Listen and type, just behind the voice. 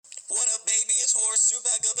We're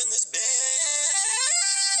back up in this bitch.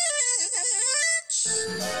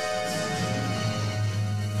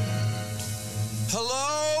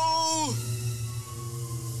 Hello?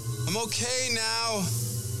 I'm okay now.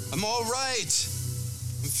 I'm all right.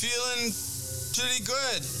 I'm feeling pretty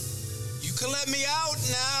good. You can let me out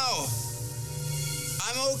now.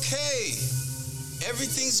 I'm okay.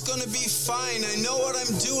 Everything's gonna be fine. I know what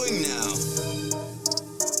I'm doing now.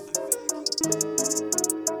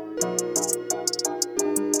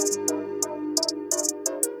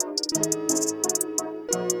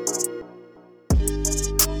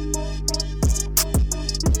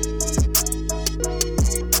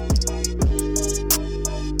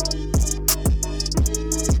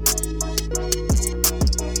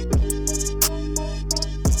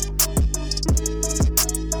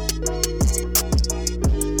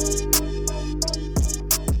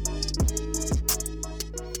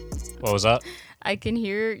 What was that? I can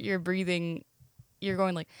hear your breathing. You're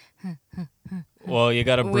going like Well, you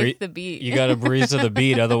gotta breathe. with the beat. You gotta breathe to the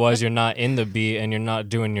beat, otherwise you're not in the beat and you're not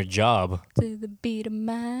doing your job. To the beat of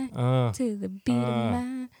my, to the beat of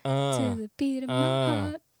my, to the beat of my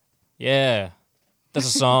heart. Yeah, that's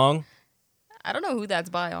a song. I don't know who that's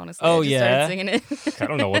by, honestly. Oh, I just yeah? started singing it. I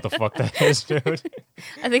don't know what the fuck that is, dude.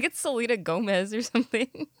 I think it's Selena Gomez or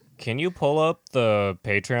something. Can you pull up the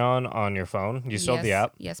Patreon on your phone? You still have the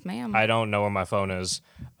app? Yes, ma'am. I don't know where my phone is.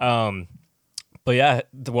 But yeah,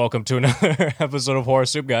 welcome to another episode of Horror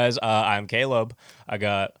Soup, guys. I'm Caleb. I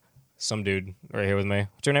got some dude right here with me.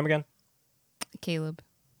 What's your name again? Caleb.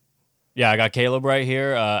 Yeah, I got Caleb right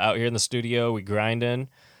here, out here in the studio. We grinding.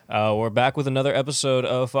 We're back with another episode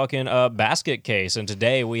of fucking Basket Case, and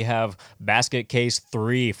today we have Basket Case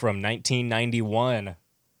 3 from 1991.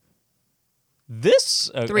 This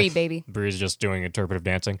 3, baby. Bree's just doing interpretive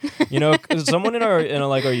dancing. You know, someone in our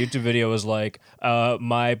YouTube video was like,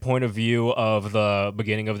 my point of view of the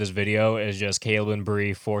beginning of this video is just Caleb and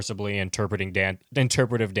Bree forcibly interpretive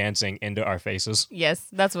dancing into our faces. Yes,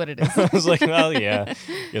 that's what it is. I was like, well, yeah,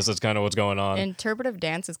 guess that's kind of what's going on. Interpretive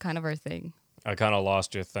dance is kind of our thing. I kind of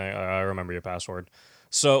lost your thing. I remember your password.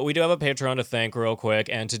 So we do have a Patreon to thank real quick,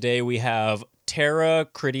 and today we have Tara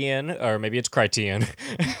Critian, or maybe it's Critian.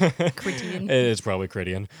 Critian. It's probably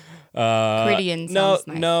Critian. Critian sounds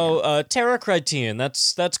nice. Tara Critian.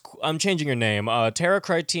 That's. I'm changing your name. Tara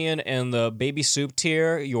Critian and the Baby Soup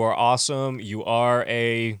tier. You are awesome. You are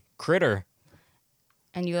a critter.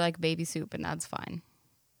 And you like baby soup, and that's fine.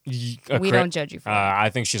 We don't judge you for that. I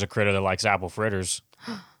think she's a critter that likes apple fritters.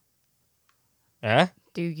 Eh?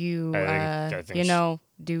 Do you, I think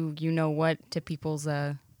do you know what to people's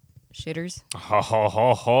shitters? Ho ho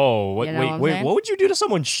ho ho! You know what I'm Wait! saying? What would you do to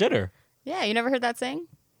someone's shitter? Yeah, you never heard that saying?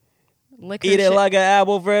 Lick her Eat it shit. like an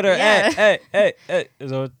apple fritter. Yeah. Hey! Yeah.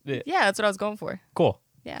 Yeah, that's what I was going for. Cool.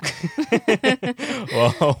 Yeah.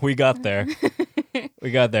 Well, we got there.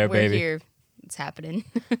 We're Baby. here. It's happening.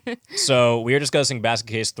 So we are discussing Basket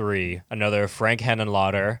Case 3, another Frank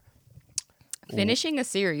Henenlotter. Finishing a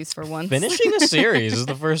series for once. Finishing a series is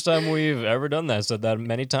the first time we've ever done that. Said that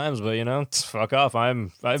many times, but fuck off.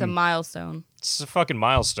 It's a milestone. It's a fucking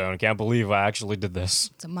milestone. I can't believe I actually did this.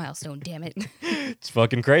 It's a milestone, damn it. It's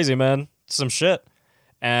fucking crazy, man. It's some shit.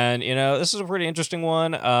 And, this is a pretty interesting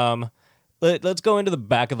one. Let's go into the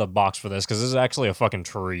back of the box for this, because this is actually a fucking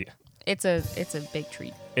treat. It's a big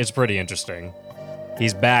treat. It's pretty interesting.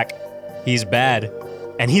 He's back. He's bad.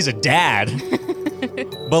 And he's a dad.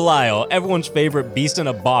 Belial, everyone's favorite beast in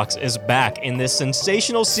a box, is back in this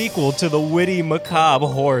sensational sequel to the witty, macabre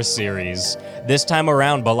horror series. This time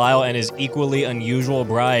around, Belial and his equally unusual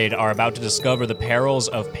bride are about to discover the perils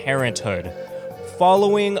of parenthood.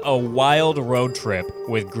 Following a wild road trip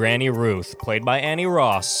with Granny Ruth, played by Annie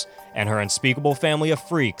Ross, and her unspeakable family of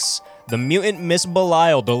freaks, the mutant Miss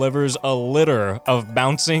Belial delivers a litter of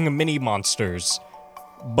bouncing mini-monsters.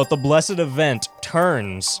 But the blessed event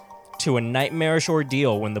turns to a nightmarish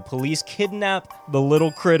ordeal when the police kidnap the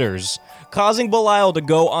little critters, causing Belial to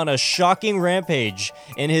go on a shocking rampage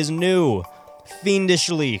in his new,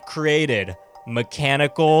 fiendishly created,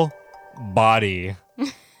 mechanical body.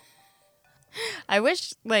 I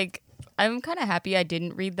wish, I'm kind of happy I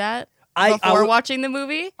didn't read that I before watching the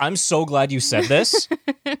movie. I'm so glad you said this.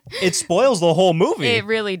 It spoils the whole movie. It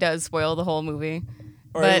really does spoil the whole movie.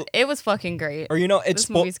 But it was fucking great. Or, this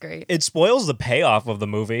movie's great. It spoils the payoff of the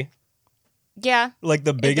movie. Yeah. Like,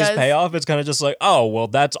 the biggest payoff, it's kind of just like, oh, well,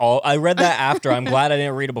 that's all. I read that after. I'm glad I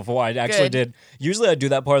didn't read it before. I actually did. Usually I do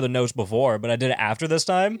that part of the notes before, but I did it after this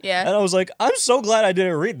time. Yeah. And I was like, I'm so glad I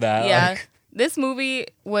didn't read that. Yeah. This movie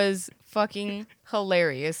was fucking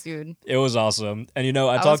hilarious, dude. It was awesome. And,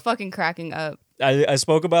 I was fucking cracking up. I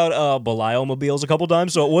spoke about Belial mobiles a couple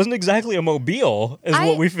times, so it wasn't exactly a mobile, is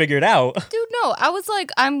what we figured out. Dude, no. I was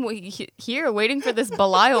like, I'm here waiting for this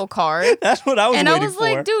Belial car. That's what I was waiting for. And I was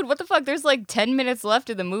like, dude, what the fuck? There's like 10 minutes left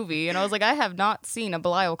of the movie. And I was like, I have not seen a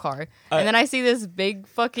Belial car. And then I see this big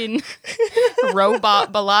fucking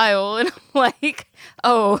robot Belial. And I'm like,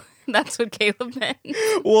 oh, that's what Caleb meant.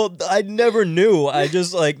 Well, I never knew. I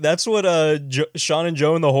just like that's what Sean and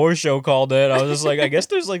Joe in the Horror Show called it. I was just like, I guess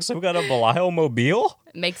there's like some kind of Belial mobile.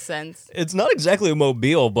 Makes sense. It's not exactly a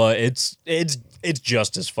mobile, but it's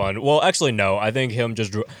just as fun. Well, actually, no. I think him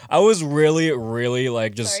just. I was really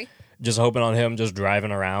like just hoping on him just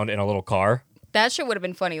driving around in a little car. That shit would have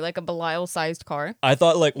been funny, like a Belial-sized car. I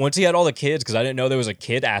thought, like, once he had all the kids, because I didn't know there was a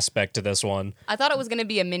kid aspect to this one. I thought it was going to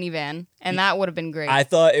be a minivan, and that would have been great. I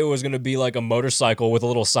thought it was going to be like a motorcycle with a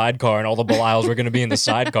little sidecar, and all the Belials were going to be in the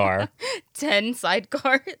sidecar. 10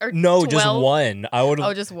 sidecar? Or no, 12? just one. I would.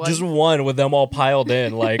 Oh, just one? Just one with them all piled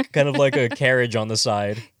in, like, kind of like a carriage on the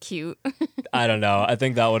side. Cute. I don't know. I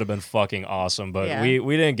think that would have been fucking awesome, but yeah.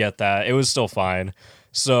 we didn't get that. It was still fine.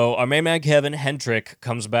 So our main man, Kevin Hendrick,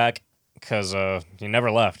 comes back. Because he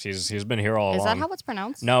never left. He's been here all along. Is that how it's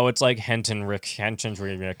pronounced? No, it's like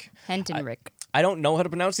Hentenrick. I don't know how to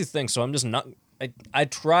pronounce these things, so I'm just not... I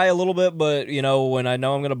try a little bit, but, you know, when I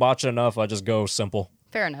know I'm going to botch it enough, I just go simple.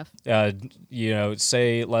 Fair enough. You know,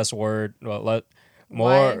 say less word...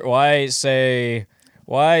 Why say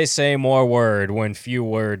more word when few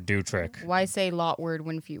word do trick? Why say lot word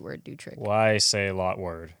when few word do trick? Why say lot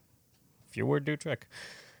word? Few word do trick.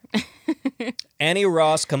 Annie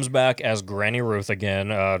Ross comes back as Granny Ruth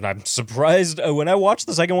again. I'm surprised. When I watched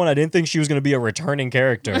the second one, I didn't think she was going to be a returning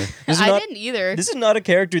character. I didn't either. This is not a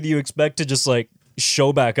character that you expect to just, like,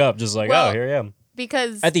 show back up. Just like, oh, here I am.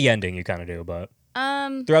 Because... At the ending, you kind of do, but...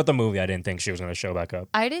 Throughout the movie, I didn't think she was going to show back up.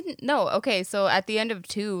 I didn't... No, okay, so at the end of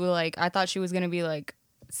 2, like, I thought she was going to be, like,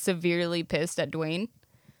 severely pissed at Dwayne.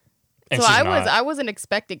 And so I wasn't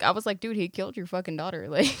expecting... I was like, dude, he killed your fucking daughter.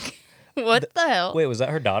 Like... What the hell? Wait, was that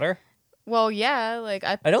her daughter? Well, yeah, like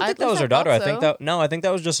I don't think that was her daughter. So. I think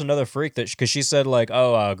that was just another freak because she said like,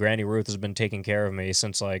 "Oh, Granny Ruth has been taking care of me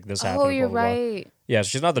since like this happened." Oh, you're blah, blah, blah. right. Yeah,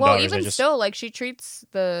 she's not the daughter. daughter. Well, even still, like she treats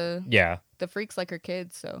the freaks like her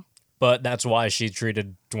kids. So. But that's why she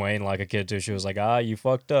treated Dwayne like a kid too. She was like, you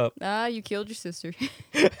fucked up. You killed your sister.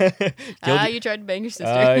 You tried to bang your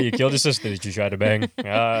sister. You killed your sister that you tried to bang.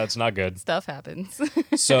 It's not good. Stuff happens.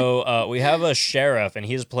 So we have a sheriff, and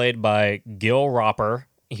he's played by Gil Roper.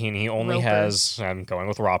 He only has, I'm going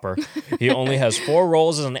with Roper. He only has 4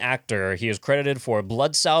 roles as an actor. He is credited for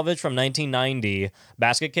Blood Salvage from 1990,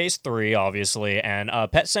 Basket Case 3, obviously, and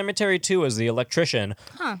Pet Sematary 2 as the electrician.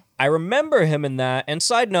 Huh. I remember him in that, and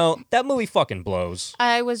side note, that movie fucking blows.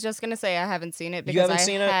 I was just going to say I haven't seen it because I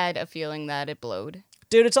had a feeling that it blowed.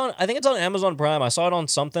 Dude, I think it's on Amazon Prime. I saw it on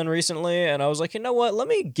something recently, and I was like, you know what? Let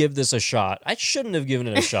me give this a shot. I shouldn't have given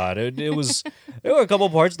it a shot. There were a couple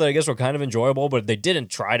parts that I guess were kind of enjoyable, but they didn't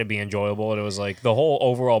try to be enjoyable. And it was like the whole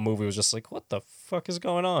overall movie was just like, what the fuck is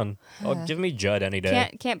going on? Oh, give me Judd any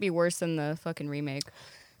day. Can't be worse than the fucking remake.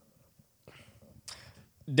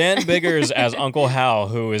 Dan Biggers as Uncle Hal,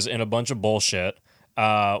 who is in a bunch of bullshit.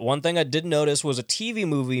 One thing I did notice was a TV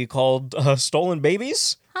movie called Stolen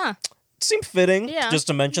Babies. Huh. Seemed fitting, just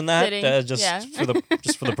to mention that, for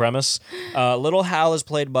the premise. Little Hal is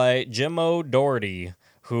played by Jim O'Doherty,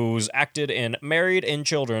 who's acted in Married and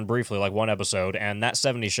Children briefly, like one episode, and That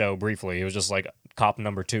 70s Show briefly. He was just like cop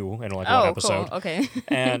number 2 in like one episode. Cool. Okay.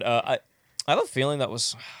 And I have a feeling that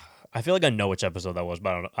was, I feel like I know which episode that was,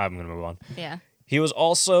 but I'm going to move on. Yeah. He was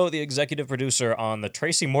also the executive producer on the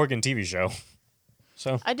Tracy Morgan TV show.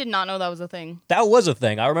 So I did not know that was a thing. That was a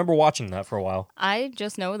thing. I remember watching that for a while. I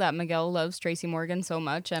just know that Miguel loves Tracy Morgan so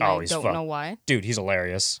much, and I don't know why. Dude, he's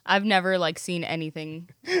hilarious. I've never seen anything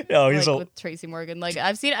with Tracy Morgan. Like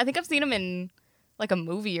I think I've seen him in like a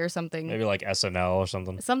movie or something. Maybe like SNL or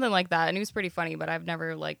something. Something like that, and he was pretty funny, but I've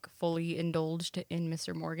never like fully indulged in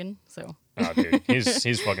Mr. Morgan. So. Oh, dude,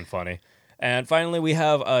 he's fucking funny. And finally, we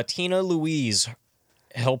have Tina Louise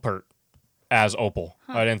Hilpert as Opal.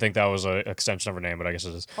 Huh. I didn't think that was an extension of her name, but I guess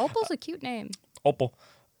it is. Opal's a cute name. Opal.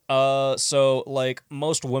 So, like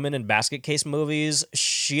most women in basket case movies,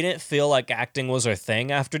 she didn't feel like acting was her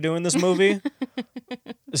thing after doing this movie.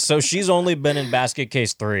 So she's only been in Basket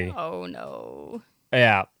Case 3. Oh, no.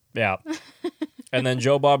 Yeah. And then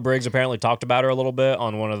Joe Bob Briggs apparently talked about her a little bit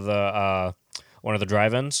on one of the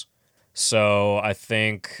drive-ins. So I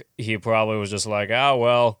think he probably was just like,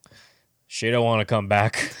 well, she don't want to come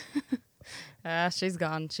back. She's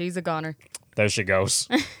gone. She's a goner. There she goes.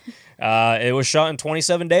 It was shot in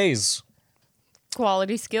 27 days.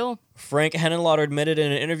 Quality skill. Frank Henenlotter admitted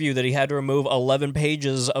in an interview that he had to remove 11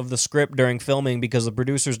 pages of the script during filming because the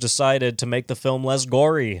producers decided to make the film less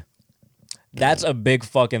gory. That's a big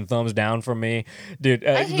fucking thumbs down from me. Dude,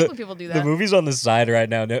 I hate when people do The that. movie's on the side right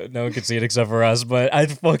now. No one can see it except for us, but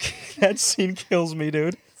that scene kills me,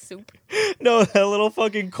 dude. Soup. No, that little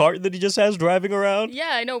fucking cart that he just has driving around. Yeah,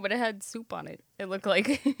 I know, but it had soup on it. It looked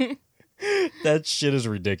like... That shit is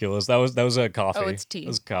ridiculous. That was a coffee. Oh, it's tea. It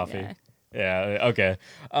was coffee. Yeah. Yeah, okay.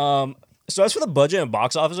 So as for the budget and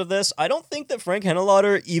box office of this, I don't think that Frank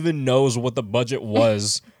Henenlotter even knows what the budget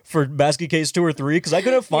was for Basket Case 2 or 3 because I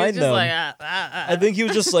couldn't find them. Like, I think he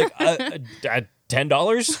was just like,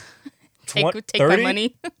 $10? take my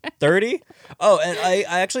money. 30? Oh, and I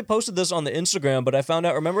actually posted this on the Instagram, but I found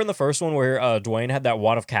out, remember in the first one where Dwayne had that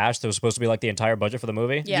wad of cash that was supposed to be like the entire budget for the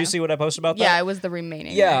movie? Yeah. Did you see what I posted about that? Yeah, it was the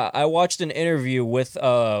remaining. Yeah, I watched an interview with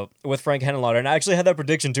Frank Henenlotter, and I actually had that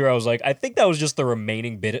prediction too. Where I was like, I think that was just the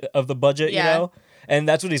remaining bit of the budget, Yeah. you know? And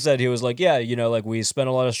that's what he said. He was like, yeah, you know, like we spent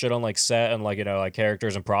a lot of shit on like set and like, you know, like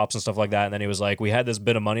characters and props and stuff like that. And then he was like, we had this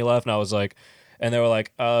bit of money left, and I was like, and they were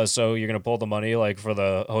like, so you're gonna pull the money like for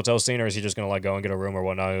the hotel scene, or is he just gonna like go and get a room or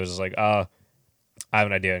whatnot? He was just like, I have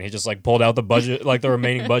an idea, and he just like pulled out the budget, like the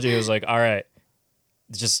remaining budget. He was like, all right,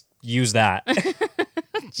 just use that.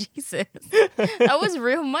 Jesus. That was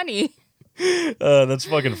real money. That's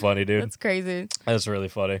fucking funny, dude. That's crazy. That's really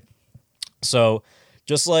funny. So,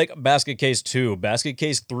 just like Basket Case 2, Basket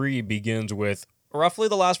Case 3 begins with roughly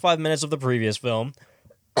the last 5 minutes of the previous film.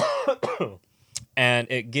 And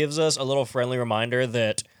it gives us a little friendly reminder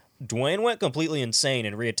that Dwayne went completely insane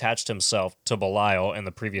and reattached himself to Belial in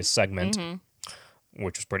the previous segment,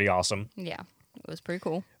 which was pretty awesome. Yeah, it was pretty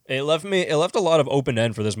cool. It left a lot of open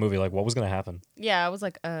end for this movie, like what was going to happen? Yeah, I was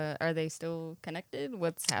like, are they still connected?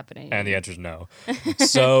 What's happening? And the answer is no.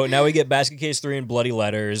 So now we get Basket Case 3 and Bloody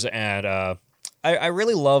Letters, and I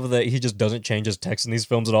really love that he just doesn't change his text in these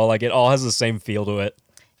films at all. Like, it all has the same feel to it.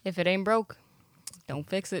 If it ain't broke, don't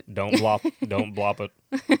fix it. Don't blop it.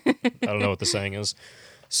 I don't know what the saying is.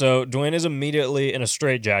 So Dwayne is immediately in a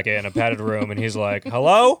straitjacket in a padded room, and he's like,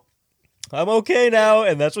 hello? I'm okay now.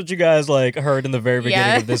 And that's what you guys like heard in the very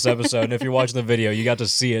beginning of this episode. And if you're watching the video, you got to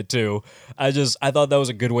see it too. I thought that was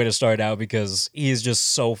a good way to start out because he's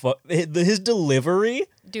just so his delivery.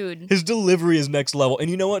 Dude. His delivery is next level. And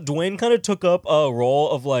you know what? Dwayne kind of took up a role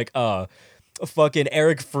of like fucking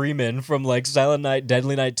Eric Freeman from like Silent Night,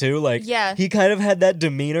 Deadly Night 2. Like, yeah. He kind of had that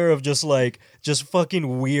demeanor of just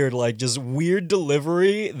fucking weird, like just weird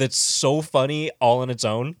delivery that's so funny all on its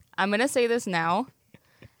own. I'm going to say this now.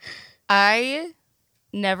 I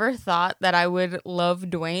never thought that I would love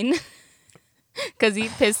Dwayne because he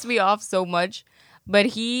pissed me off so much, but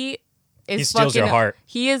he steals your heart.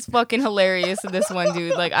 He is fucking hilarious in this one,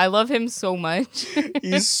 dude. Like, I love him so much.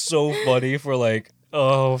 He's so funny for like,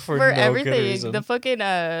 for no everything. good reason. The fucking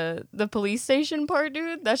the police station part,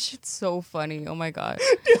 dude. That shit's so funny. Oh my god.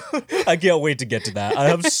 I can't wait to get to that. I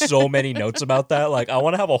have so many notes about that. Like, I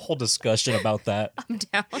want to have a whole discussion about that. I'm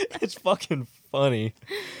down. It's fucking funny.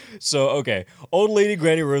 So, okay. Old lady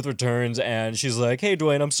Granny Ruth returns and she's like, hey,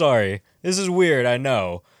 Dwayne, I'm sorry. This is weird, I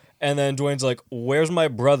know. And then Dwayne's like, where's my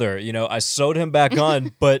brother? You know, I sewed him back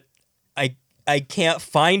on, but I can't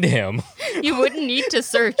find him. You wouldn't need to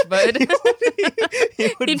search, bud.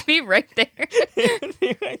 He'd be right there. He'd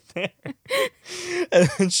be right there. And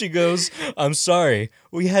then she goes, I'm sorry.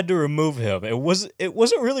 We had to remove him. It wasn't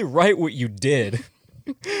really right what you did.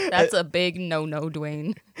 That's a big no-no,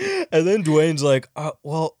 Dwayne. And then Dwayne's like,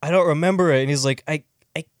 well, I don't remember it. And he's like, I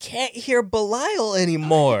can't hear Belial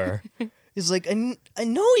anymore. He's like, I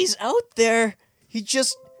know he's out there. He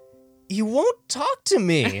won't talk to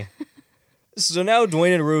me. So now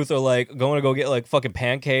Dwayne and Ruth are like going to go get like fucking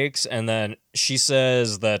pancakes. And then she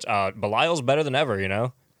says that Belial's better than ever, you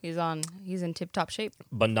know? He's in tip-top shape.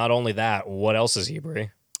 But not only that, what else is he, Brie?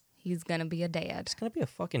 He's gonna be a dad. He's gonna be a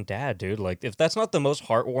fucking dad, dude. Like, if that's not the most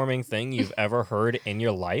heartwarming thing you've ever heard in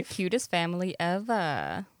your life. Cutest family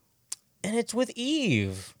ever. And it's with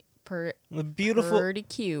Eve. The beautiful. Pretty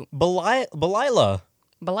cute. Belilah.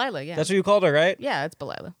 Belilah, yeah. That's what you called her, right? Yeah, it's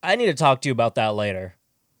Belilah. I need to talk to you about that later.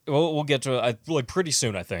 We'll get to it like pretty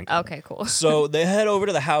soon, I think. Okay, cool. So they head over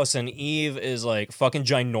to the house, and Eve is like fucking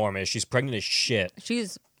ginormous. She's pregnant as shit.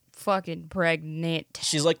 She's fucking pregnant.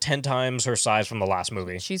 She's like 10 times her size from the last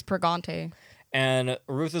movie. She's pregante. And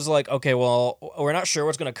Ruth is like, okay, well, we're not sure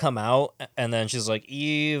what's going to come out. And then she's like,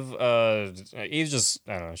 Eve's just,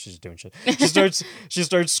 I don't know, she's just doing shit. She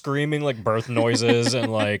starts screaming like birth noises. And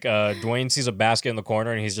like Dwayne sees a basket in the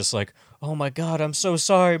corner and he's just like, oh my God, I'm so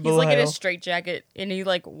sorry, Belial. He's like in his straitjacket and he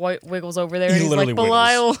like wiggles over there. He and he's literally like,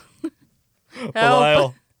 Belial.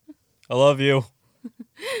 Belial, I love you.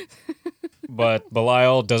 But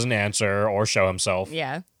Belial doesn't answer or show himself.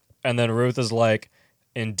 Yeah. And then Ruth is like,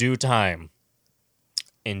 in due time.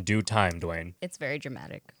 In due time, Dwayne. It's very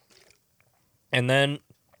dramatic. And then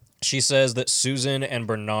she says that Susan and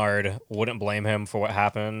Bernard wouldn't blame him for what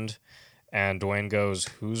happened. And Dwayne goes,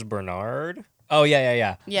 who's Bernard? Oh,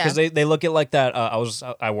 yeah. Yeah. Because they look at like that.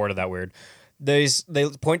 I worded that weird. They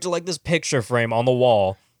point to like this picture frame on the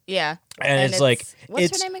wall. Yeah. And it's like,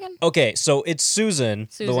 what's her name again? Okay, so it's Susan,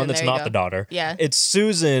 the one that's there you not go. the daughter. Yeah. It's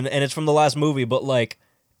Susan, and it's from the last movie, but like,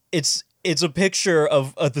 it's a picture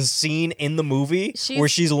of the scene in the movie where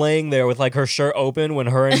she's laying there with like her shirt open when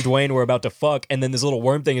her and Dwayne were about to fuck, and then this little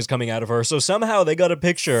worm thing is coming out of her. So somehow they got a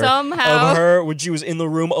picture of her when she was in the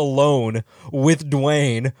room alone with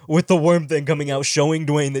Dwayne, with the worm thing coming out, showing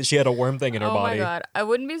Dwayne that she had a worm thing in her body. Oh my god. I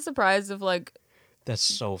wouldn't be surprised if like that's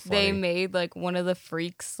so funny. they made like one of the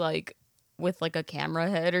freaks like with like a camera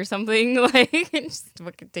head or something, like and just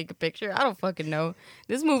fucking take a picture. I don't fucking know.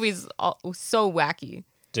 This movie's so wacky.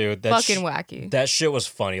 Dude, fucking wacky. That shit was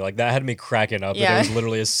funny. Like, that had me cracking up. Yeah. That there was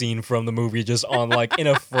literally a scene from the movie just on, like, in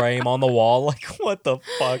a frame on the wall. Like, what the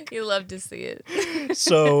fuck? You love to see it.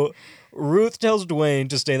 So, Ruth tells Dwayne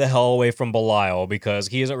to stay the hell away from Belial because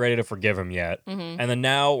he isn't ready to forgive him yet. Mm-hmm. And then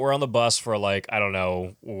now we're on the bus for, like, I don't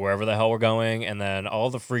know, wherever the hell we're going. And then all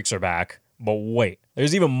the freaks are back. But wait,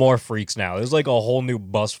 there's even more freaks now. There's like a whole new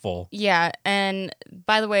bus full. Yeah, and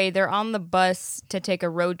by the way, they're on the bus to take a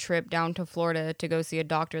road trip down to Florida to go see a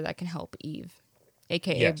doctor that can help Eve,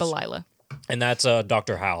 aka Yes. Belila. And that's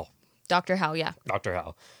Dr. Hal. Dr. Hal, yeah. Dr.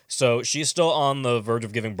 Hal. So she's still on the verge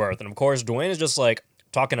of giving birth. And of course, Dwayne is just like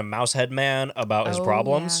talking to Mousehead Man about his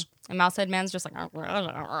problems. Yeah. And Mousehead Man's just like,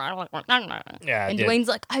 Yeah, and dude. Dwayne's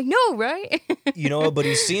like, I know, right? You know what? But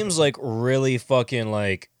he seems like really fucking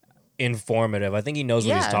like informative. I think he knows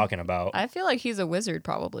what he's Yeah. talking about. I feel like he's a wizard,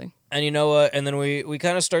 probably. And you know what? And then we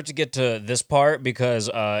kind of start to get to this part because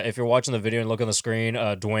if you're watching the video and look on the screen,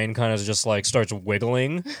 Dwayne kind of just like starts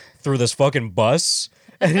wiggling through this fucking bus.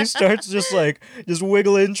 And he starts just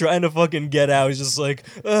wiggling, trying to fucking get out. He's just like,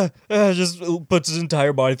 just puts his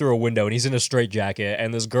entire body through a window, and he's in a straitjacket.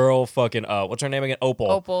 And this girl, fucking, what's her name again?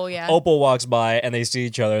 Opal. Opal, yeah. Opal walks by, and they see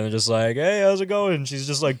each other, and they're just like, hey, how's it going? And she's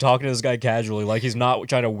just like talking to this guy casually, like he's not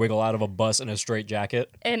trying to wiggle out of a bus in a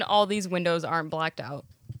straitjacket. And all these windows aren't blacked out.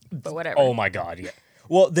 But whatever. Oh my god, yeah.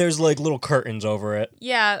 Well, there's like little curtains over it.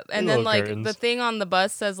 Yeah, and then Little like curtains. the thing on the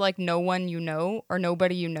bus says like no one you know or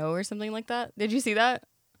nobody you know or something like that. Did you see that?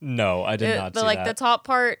 No, I did not see like that. the top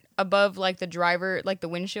part above like the driver, like the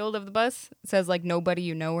windshield of the bus says like nobody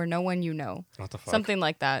you know or no one you know. What the fuck? Something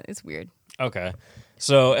like that. It's weird. Okay.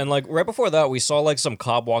 So, and like right before that, we saw like some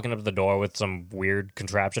cop walking up to the door with some weird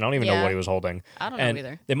contraption. I don't even know Yeah. what he was holding. I don't know And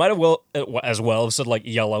either. They might have as well have said like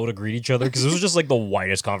yellow to greet each other because this was just like the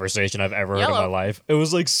whitest conversation I've ever heard in my Yellow. life. It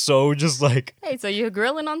was like so just like Hey, so you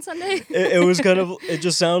grilling on Sunday? it was kind of it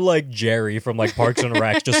just sounded like Jerry from like Parks and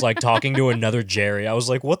Rec just like talking to another Jerry. I was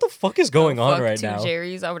like, what the fuck is going on Fuck, right two now?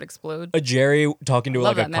 Jerry's, I would explode. A Jerry talking to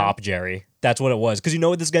Love like a that, man. cop Jerry. That's what it was. Because you know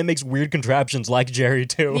what? This guy makes weird contraptions like Jerry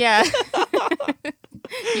too. Yeah.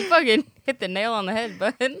 You fucking hit the nail on the head,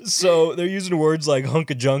 bud. So they're using words like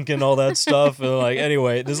hunk of junk and all that stuff. And like,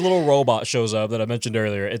 anyway, this little robot shows up that I mentioned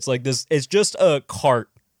earlier. It's like this, it's just a cart,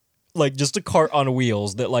 like just a cart on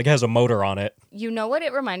wheels that like has a motor on it. You know what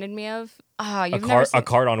it reminded me of? Ah, A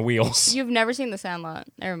cart on wheels. You've never seen The Sandlot.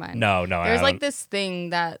 Never mind. No, I There's like haven't. this thing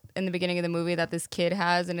that in the beginning of the movie that this kid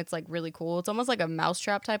has, and it's like really cool. It's almost like a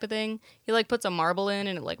mousetrap type of thing. He like puts a marble in,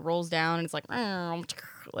 and it like rolls down, and it's like I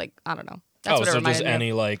don't know. That's what it so reminded just me of.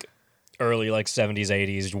 any like early like 70s,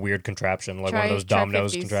 80s weird contraption, like one Try- of those try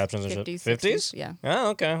Domino's 50s, contraptions and 50s, shit. 60s, yeah. Oh,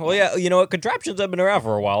 okay. Well, yeah, you know what? Contraptions have been around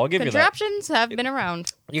for a while. I'll give you that. Contraptions have been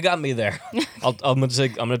around. You got me there. I'm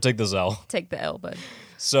gonna take this L. Take the L, bud.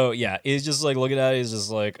 So yeah, he's just like looking at it. He's just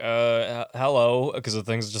like, hello, because the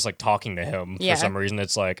thing's just like talking to him Yeah. for some reason.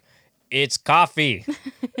 It's like, it's coffee,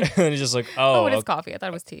 and he's just like, Oh, it is okay. coffee. I thought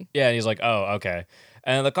it was tea. Yeah, and he's like, oh, okay.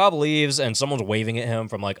 And the cop leaves, and someone's waving at him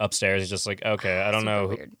from like upstairs. He's just like, okay, I don't Super know,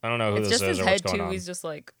 weird. I don't know who It's this just is his or what's head going too. on. He's just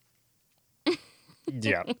like,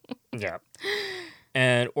 Yeah, yeah.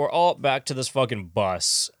 And we're all back to this fucking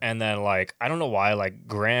bus, and then like I don't know why like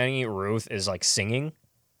Granny Ruth is like singing.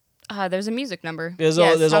 there's a music number. There's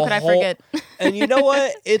yes, a how could I whole- forget? And you know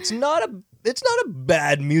what? It's not a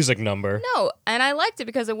bad music number. No, and I liked it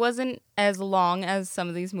because it wasn't as long as some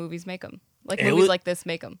of these movies make them. Like It movies was- like this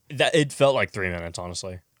make them. That it felt like 3 minutes,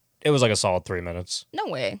 honestly. It was like a solid 3 minutes. No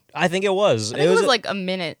way. I think it was. I think it was like a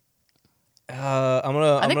minute. I'm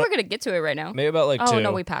gonna. I think we're gonna get to it right now. maybe about like Oh 2.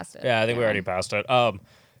 no, we passed it. Yeah, I think we Never already mind. passed it.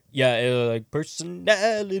 Yeah, it was like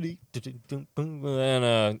personality. And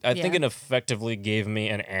I think Yeah. it effectively gave me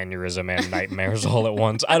an aneurysm and nightmares all at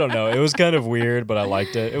once. I don't know. It was kind of weird, but I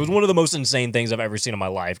liked it. It was one of the most insane things I've ever seen in my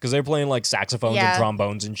life because they're playing like saxophones and Yeah.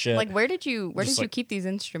 trombones and shit. Like, where did you like- keep these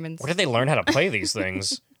instruments? Where did they learn how to play these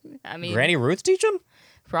things? I mean, Granny Ruth teach them?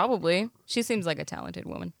 probably. She seems like a talented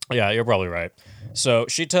woman. Yeah, you're probably right. So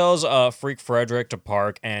she tells Freak Frederick to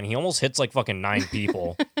park, and he almost hits like fucking 9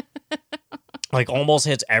 people. Like almost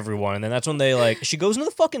hits everyone, and then that's when she goes into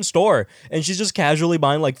the fucking store and she's just casually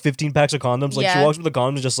buying like 15 packs of condoms. Like she Yeah. walks with the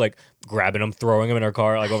condoms, just like grabbing them, throwing them in her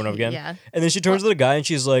car, like over and over again. Yeah. And then she turns to the guy and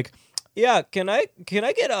she's like, "Yeah, can I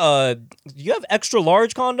get do you have extra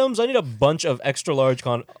large condoms? I need a bunch of extra large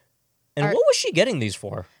condoms." And Are- what was she getting these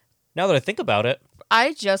for? Now that I think about it,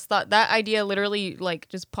 I just thought that idea literally like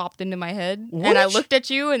just popped into my head, What and I is- looked at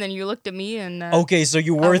you, and then you looked at me, and okay, so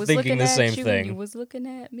you I were was thinking looking the at same you, thing. You was looking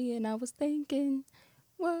at me, and I was thinking,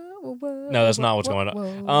 whoa, whoa, whoa. No, that's not what's whoa,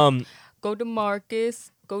 going on. whoa. Go to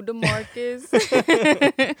Marcus. Go to Marcus.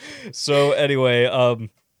 So anyway,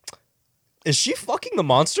 is she fucking the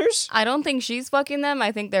monsters? I don't think she's fucking them.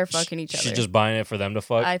 I think they're fucking each other. She's just buying it for them to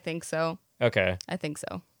fuck. I think so. Okay. I think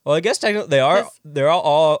so. Well, I guess technically they are. 'Cause- They're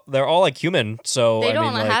all like human. So They I don't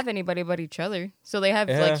mean, like, have anybody but each other, so they have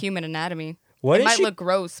Yeah. like human anatomy. Why It didn't might she? look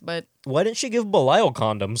gross, but Why didn't she give Belial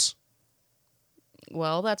condoms?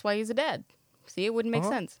 well, that's why he's a dad. See, it wouldn't make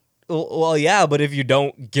Uh-huh. sense. Well, yeah, but if you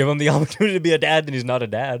don't give him the opportunity to be a dad, then he's not a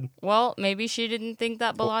dad. Well, maybe she didn't think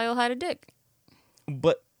that Belial had a dick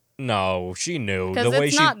But no, she knew because the way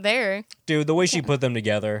it's she, not there. dude, the way she put them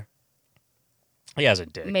together. He has a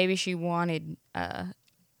dick, Maybe she wanted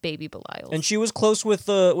baby Belial. and she was close with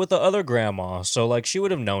the other grandma, so like she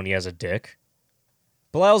would have known he has a dick.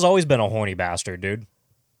 Belial's always been a horny bastard, dude.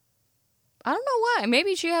 I don't know why.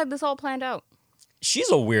 Maybe she had this all planned out. She's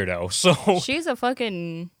a weirdo, so She's a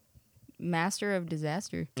fucking master of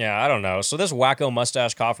disaster. yeah, I don't know. So this wacko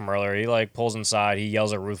mustache cop from earlier, he like pulls inside, he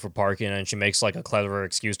yells at Ruth for parking, and she makes like a clever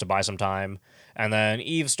excuse to buy some time. And then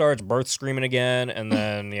Eve starts birth screaming again, and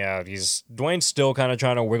then yeah, Dwayne's still kind of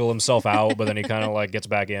trying to wiggle himself out, but then he kind of like gets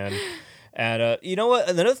back in. And you know what?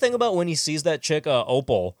 Another thing about when he sees that chick,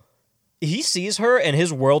 Opal, he sees her and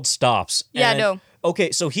his world stops. Yeah, And- no.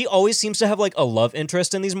 Okay, so he always seems to have like a love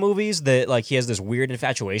interest in these movies that like he has this weird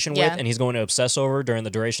infatuation Yeah. with, and he's going to obsess over during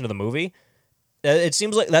the duration of the movie. It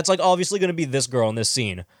seems like that's like obviously going to be this girl in this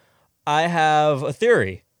scene. I have a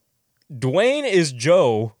theory. Dwayne is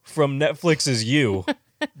Joe from Netflix's You.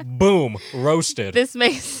 Boom, roasted. This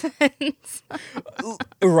makes sense.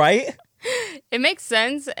 Right? It makes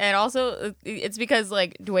sense, and also it's because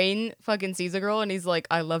like Dwayne fucking sees a girl and he's like,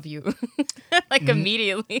 "I love you," like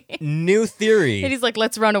immediately, New and theory. he's like,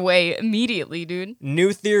 "Let's run away immediately, dude."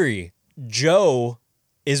 New theory. Joe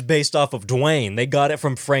is based off of Dwayne. They got it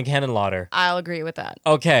from Frank Henenlotter. I'll agree with that.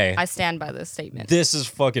 Okay. I stand by this statement. This is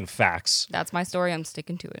fucking facts. That's my story. I'm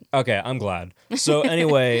sticking to it. Okay, I'm glad. So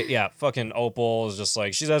anyway, yeah, fucking Opal is just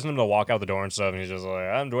like she's asking him to walk out the door and stuff, and he's just like,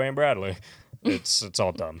 "I'm Dwayne Bradley." It's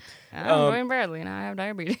all dumb. I'm Dwayne Bradley, and I have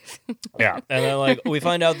diabetes. Yeah, and then like we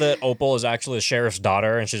find out that Opal is actually the sheriff's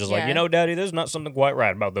daughter, and she's just like, Yeah. "You know, Daddy, there's not something quite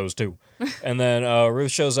right about those two." And then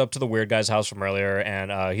Ruth shows up to the weird guy's house from earlier,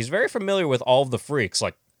 and he's very familiar with all of the freaks,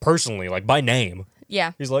 like personally, like by name.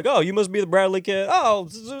 Yeah. He's like, "Oh, you must be the Bradley kid." "Oh,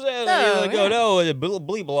 Suzanne." Oh, He's like, yeah. "Oh no,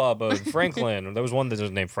 blee blah, but Franklin." There was one that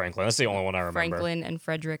was named Franklin. That's the only one I remember. Franklin and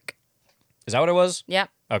Frederick. Is that what it was? Yeah.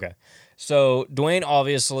 Okay. So Dwayne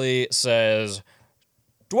obviously says,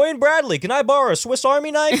 "Dwayne Bradley, can I borrow a Swiss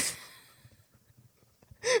Army knife?"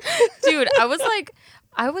 Dude,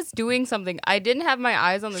 I was doing something. I didn't have my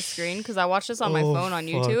eyes on the screen because I watched this on my Oh, phone on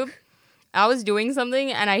fuck. YouTube. I was doing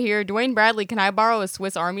something and I hear, "Dwayne Bradley, can I borrow a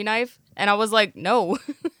Swiss Army knife?" And I was like, no.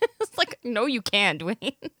 It's like, no, you can't,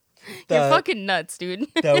 Dwayne. You're That- fucking nuts, dude.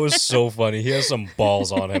 That was so funny. He has some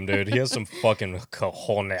balls on him, dude. He has some fucking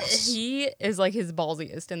cojones. He is like his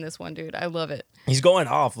ballsiest in this one, dude. I love it. He's going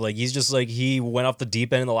off. Like, he's just like, he went off the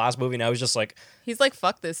deep end in the last movie. Now he's just like, He's like,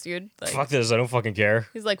 fuck this, dude. Like, fuck this. I don't fucking care.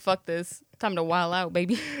 He's like, fuck this. Time to wild out,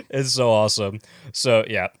 baby. It's so awesome. So,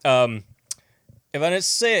 yeah. If I didn't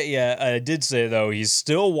say it yet, I did say, though, he's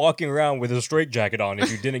still walking around with a straitjacket on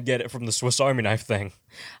if you didn't get it from the Swiss Army knife thing.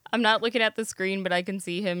 I'm not looking at the screen, but I can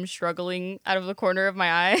see him struggling out of the corner of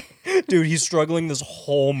my eye. Dude, he's struggling this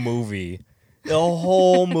whole movie. The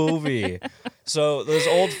whole movie. So this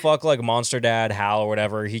old fuck like monster dad, Hal or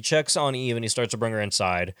whatever, he checks on Eve and he starts to bring her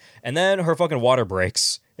inside. And then her fucking water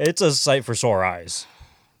breaks. It's a sight for sore eyes.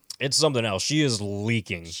 It's something else. She is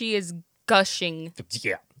leaking. She is gushing.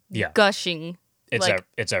 Yeah. Yeah. Gushing. It's like,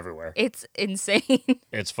 it's everywhere. it's insane.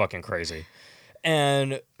 It's fucking crazy.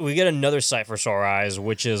 And we get another sight for sore eyes,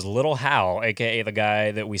 which is Little Hal, aka the guy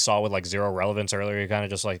that we saw with like zero relevance earlier, kind of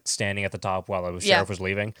just like standing at the top while the sheriff was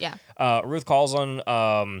leaving. Yeah. Ruth calls him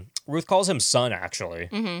son, actually.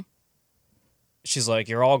 Mm-hmm. She's like,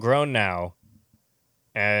 "You're all grown now."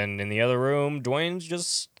 And in the other room,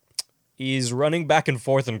 Dwayne's he's running back and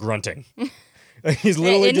forth and grunting. He's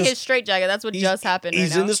literally in his straitjacket. That's what just happened.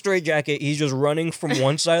 He's in the straitjacket. He's just running from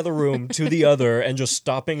one side of the room to the other and just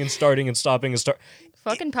stopping and starting and stopping and start.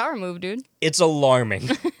 Fucking power move, dude. It's alarming.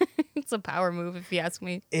 It's a power move, if you ask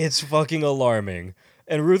me. It's fucking alarming.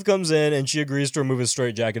 And Ruth comes in and she agrees to remove his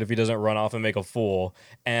straitjacket if he doesn't run off and make a fool.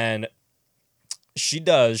 And she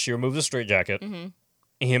does. She removes the straitjacket. Mm-hmm.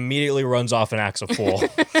 He immediately runs off and acts a fool.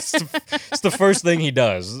 It's the first thing he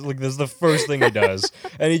does. Like, this is the first thing he does.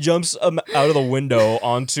 And he jumps out of the window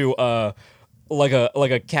onto like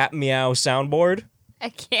a cat meow soundboard. I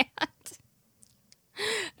can't.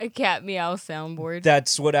 A cat meow soundboard.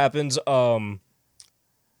 That's what happens. Hello?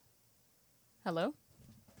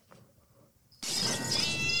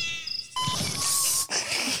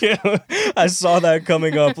 Yeah, I saw that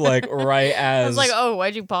coming up like right as I was like, oh,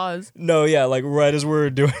 why'd you pause? No, yeah, like right as we were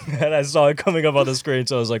doing that, I saw it coming up on the screen,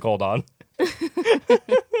 so I was like, hold on.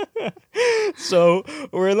 So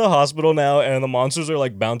we're in the hospital now, and the monsters are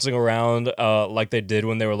like bouncing around like they did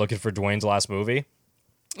when they were looking for Dwayne's last movie.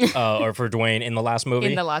 Or for Dwayne in the last movie.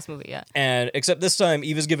 In the last movie, yeah. And except this time,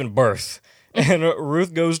 Eve is given birth. And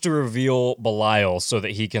Ruth goes to reveal Belial so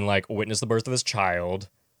that he can like witness the birth of his child.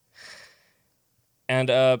 And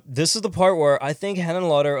this is the part where I think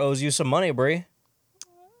Henenlotter owes you some money, Brie.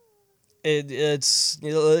 It's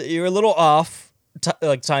you're a little off,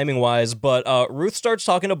 timing wise, but Ruth starts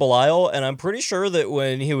talking to Belial, and I'm pretty sure that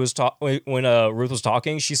when Ruth was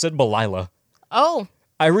talking, she said Belila. Oh,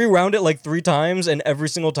 I rewound it like 3 times, and every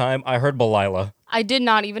single time I heard Belila. I did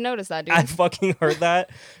not even notice that, dude. I fucking heard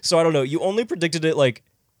that. So I don't know. You only predicted it like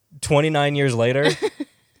 29 years later.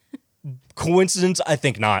 Coincidence? I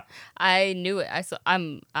think not. I knew it.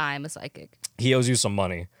 I'm a psychic. He owes you some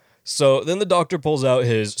money. So then the doctor pulls out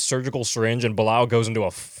his surgical syringe, and Belial goes into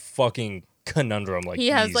a fucking conundrum. Like he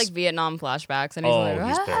has like Vietnam flashbacks, and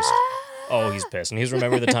he's he's pissed. Oh, he's pissed. And he's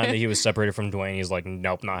remembered the time that he was separated from Dwayne. He's like,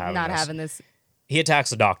 nope, not having this. He attacks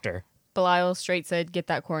the doctor. Belial straight said, "Get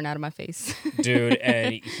that corn out of my face." Dude,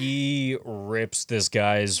 and he rips this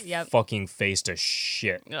guy's Yep. fucking face to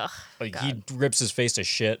shit. Ugh, Like, God. he rips his face to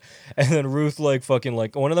shit. And then Ruth, like, fucking,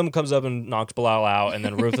 like, one of them comes up and knocks Belial out. And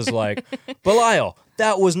then Ruth is like, Belial,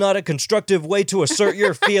 that was not a constructive way to assert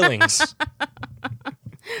your feelings.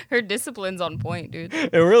 Her discipline's on point, dude.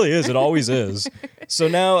 It really is. It always is. So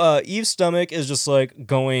now Eve's stomach is just, like,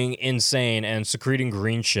 going insane and secreting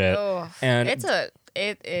green shit. Oh, and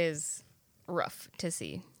it is rough to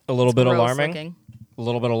see. a little bit Gross alarming. looking. A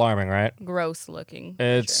little bit alarming, right? Gross looking. for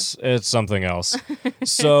It's something else.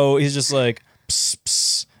 So he's just like, psst,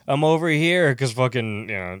 psst, I'm over here, because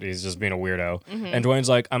fucking, he's just being a weirdo. Mm-hmm. And Dwayne's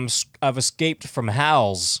like, I've escaped from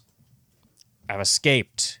Hal's. I've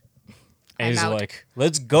escaped. And I'm he's out. like,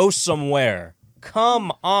 let's go somewhere.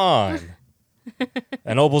 Come on.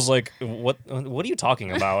 And Opal's like, what are you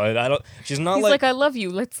talking about? I don't. She's not He's like, I love you.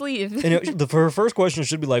 Let's leave. and her first question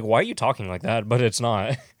should be like, why are you talking like that? But it's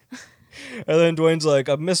not. And then Dwayne's like,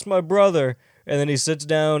 I missed my brother. And then he sits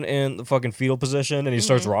down in the fucking fetal position and he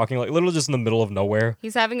starts rocking, like literally just in the middle of nowhere.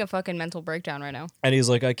 He's having a fucking mental breakdown right now. And he's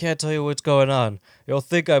like, I can't tell you what's going on. You'll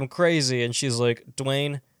think I'm crazy. And she's like,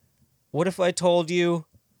 Dwayne, what if I told you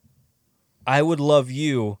I would love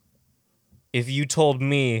you if you told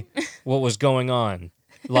me what was going on?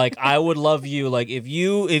 Like, I would love you. Like, if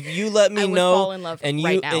you let me I would know fall in love and you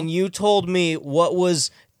right now. and you told me what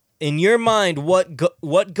was in your mind, what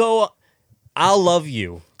go I'll love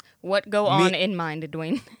you. What go on in mind,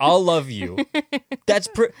 Dwayne? I'll love you.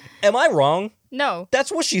 Am I wrong? No.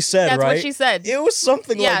 That's what she said, That's right? what she said. It was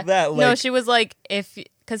something like that. Like, no, she was like,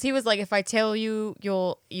 because he was like, if I tell you,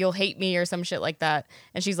 you'll hate me or some shit like that.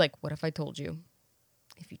 And she's like, what if I told you?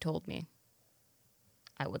 If you told me,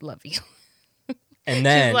 I would love you. and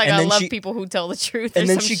then She's like, and I then love she, people who tell the truth. and or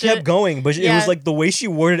then some she shit. kept going, but it Yeah. was like the way she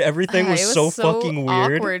worded everything was, It was so fucking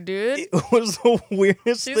weird. Awkward, dude. It was the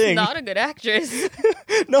weirdest She's thing. not a good actress.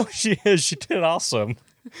 No, she is. She did awesome.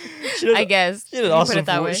 She did, I guess. she did You put awesome it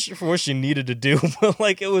that for, way. for what she needed to do. But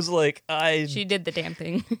like, it was like She did the damn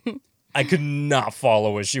thing. I could not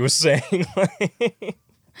follow what she was saying.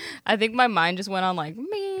 I think my mind just went on like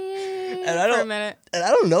me And I for a don't- minute. And I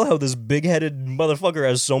don't know how this big-headed motherfucker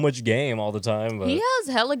has so much game all the time. But He has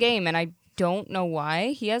hella game, and I don't know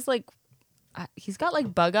why. He has like He's got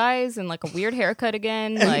like bug eyes and like a weird haircut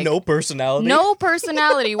again. Like no personality. no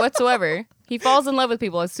personality whatsoever. He falls in love with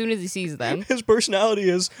people as soon as he sees them. His personality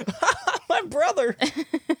is my brother.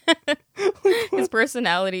 His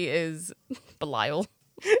personality is Belial.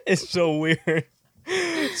 It's so weird.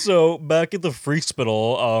 So back at the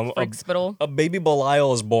Freakspital, Freakspital. a baby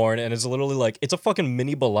Belial is born, and it's literally like it's a fucking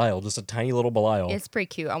mini Belial, just a tiny little Belial. It's pretty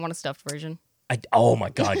cute. I want a stuffed version. Oh my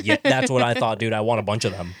god, yeah, that's what I thought, dude. I want a bunch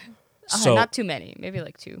of them. So Not too many. Maybe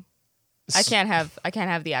like 2. I can't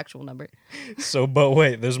have the actual number. but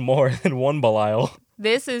wait, there's more than one Belial.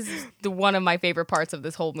 This is one of my favorite parts of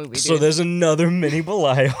this whole movie. Dude. So there's another mini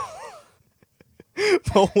Belial.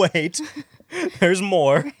 But wait, there's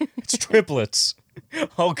more. It's triplets.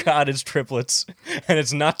 Oh god, it's triplets. And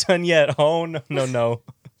it's not done yet. Oh no.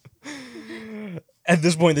 At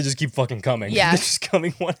this point, they just keep fucking coming. Yeah. They're just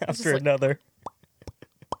coming one after like- another.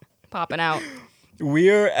 Popping out.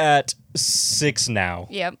 We're at 6 now.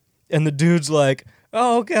 Yep. And the dude's like,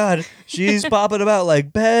 oh god, she's popping about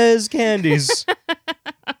like Pez candies.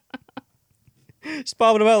 She's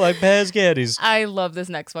popping about like Pez candies. I love this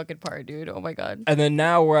next fucking part, dude. Oh my god. And then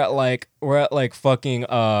now we're at like fucking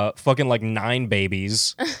like 9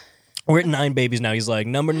 babies. We're at 9 babies now. He's like,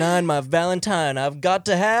 number 9, my Valentine. I've got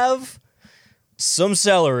to have some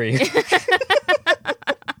celery.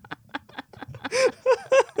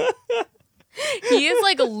 He is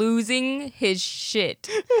like losing his shit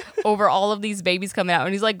over all of these babies coming out,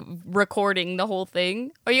 and he's like recording the whole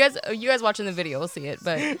thing. Oh, you guys watching the video will see it,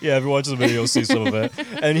 but Yeah, if you watch the video, you'll see some of it.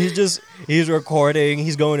 And he's recording.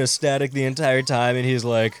 He's going ecstatic the entire time, and he's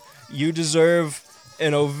like, "You deserve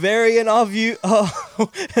an ovarian ovation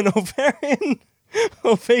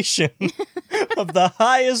of the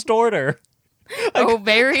highest order."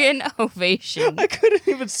 ovarian ovation. I couldn't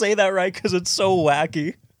even say that right because it's so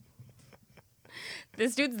wacky.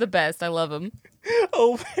 This dude's the best. I love him.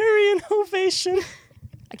 Ovarian ovation.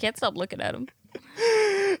 I can't stop looking at him.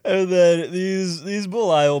 And then these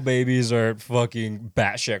Belial babies are fucking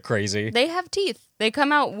batshit crazy. They have teeth. They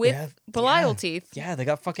come out with Belial teeth Yeah, they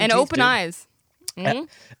got fucking and teeth, open dude. eyes. Mhm.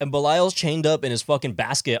 And Belial's chained up in his fucking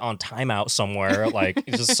basket on timeout somewhere, like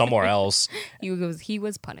just somewhere else. He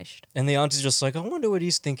was punished. And the auntie's just like, I wonder what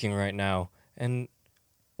he's thinking right now. And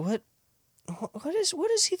what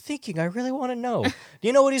is he thinking? I really want to know. Do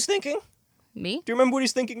you know what he's thinking? Me? Do you remember what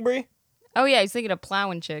he's thinking, Brie? Oh yeah, he's thinking of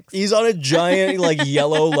plowing chicks. He's on a giant, like,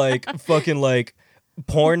 yellow, like, fucking, like,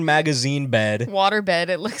 porn magazine bed. Waterbed,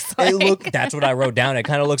 it looks like. That's what I wrote down. It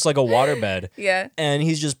kind of looks like a waterbed. Yeah. And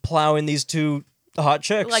he's just plowing these 2 hot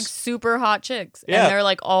chicks. Like super hot chicks. Yeah. And they're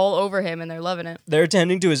like all over him and they're loving it. They're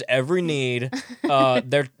attending to his every need.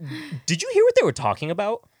 Did you hear what they were talking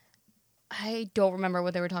about? I don't remember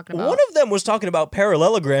what they were talking about. One of them was talking about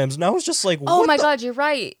parallelograms, and I was just like, Oh what my the- god, you're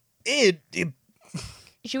right. It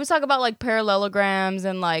She was talking about like parallelograms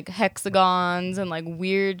and like hexagons and like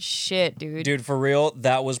weird shit, dude. Dude, for real,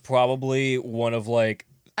 that was probably one of like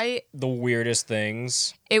I the weirdest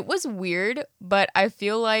things. It was weird, but I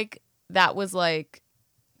feel like that was like,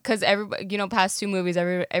 because everybody, you know, past 2 movies,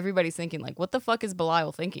 everybody's thinking like, what the fuck is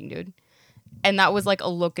Belial thinking, dude? And that was like a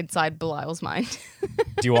look inside Belial's mind.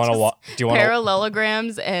 Do you want to watch? Do you want to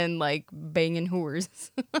Parallelograms and like banging whores.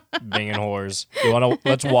 banging whores? Do you want to?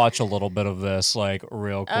 Let's watch a little bit of this, like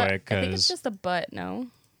real quick, I think it's because just a butt, no?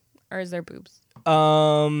 Or is there boobs?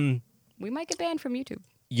 We might get banned from YouTube.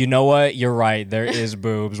 you know what? You're right. There is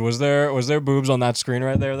boobs. Was there boobs on that screen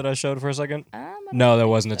right there that I showed for a second? No, there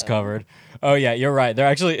wasn't. It's covered. Oh yeah, you're right. There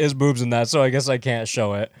actually is boobs in that, so I guess I can't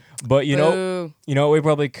show it. But you know what we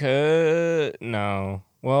probably could. No.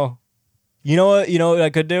 Well, you know what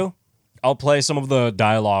I could do? I'll play some of the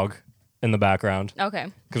dialogue in the background Okay.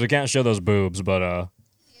 because we can't show those boobs. But Oh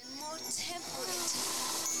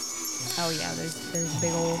yeah, there's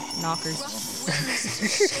big old knockers.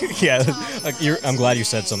 yeah, like I'm glad you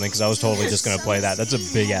said something because I was totally just gonna play that. That's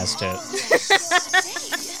a big ass tit.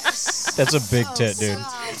 That's a big tit, dude.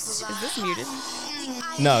 Is this muted?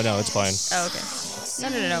 No, it's fine. Oh, okay.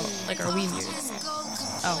 No. Like, are we muted?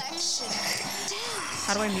 Oh.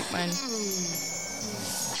 How do I mute mine?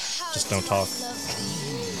 Just don't talk.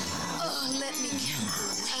 Oh, let me count.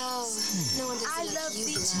 Oh, no one does I love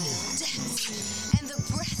the depths and the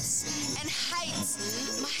breadths and heights.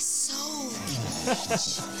 My soul.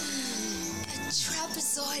 A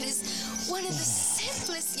trapezoid is one of the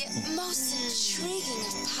simplest yet most intriguing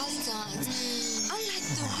of polygons. Unlike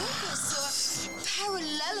the rubus or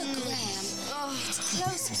parallelogram, its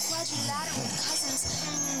close quadrilateral cousins,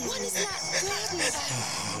 one is not burdened by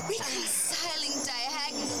reconciling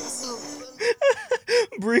diagonals or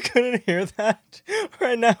Bree couldn't hear that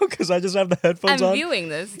right now because I just have the headphones I'm on. viewing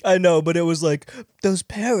this. I know, but it was like, those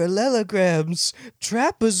parallelograms,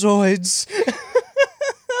 trapezoids.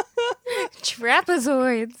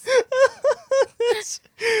 Trapezoids.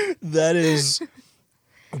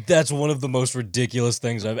 That's one of the most ridiculous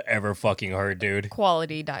things I've ever fucking heard, dude.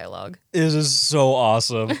 Quality dialogue. This is so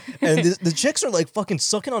awesome. And the chicks are like fucking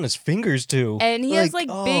sucking on his fingers too. And he has like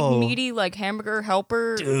big, oh, meaty, like hamburger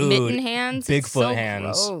helper dude, mitten hands. It's Bigfoot so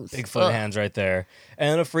hands. gross. Bigfoot Ugh. hands right there.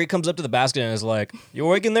 And a freak comes up to the basket and is like, "You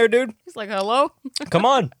awake in there, dude? He's like, hello? Come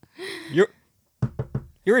on. You're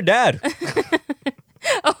a dad."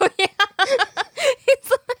 Oh, yeah.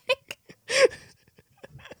 He's like,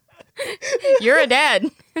 you're a dad.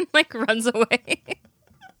 And like runs away.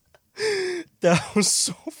 That was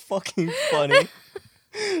so fucking funny.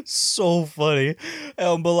 So funny.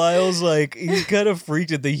 And Belial's like, he's kind of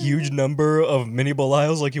freaked at the huge number of mini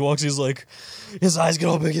Belials. Like, he walks, he's like, his eyes get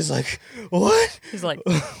all big. He's like, what? He's like,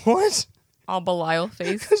 What? all Belial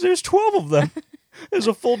face. Because there's 12 of them. There's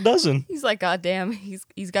a full dozen. He's like, God damn,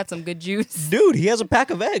 he's got some good juice. Dude, he has a pack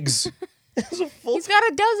of eggs. There's a full. He's got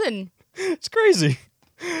a dozen. It's crazy.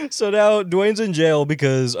 So now Dwayne's in jail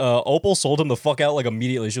because Opal sold him the fuck out like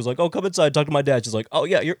immediately. She was like, "Oh, come inside, talk to my dad." She's like, "Oh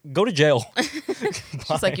yeah, go to jail."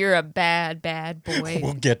 She's like, you're a bad, bad boy.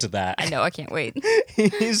 We'll get to that. I know, I can't wait.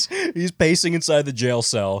 He's pacing inside the jail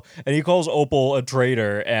cell and he calls Opal a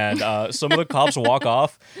traitor, and some of the cops walk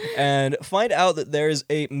off and find out that there's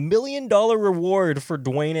a $1 million reward for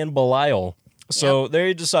Dwayne and Belial. So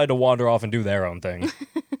they decide to wander off and do their own thing.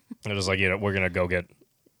 They're just like, we're gonna go get.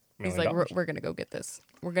 He's like, we're gonna go get this.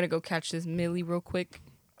 We're gonna go catch this Millie real quick.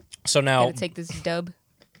 So now Gotta take this dub.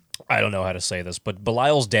 I don't know how to say this, but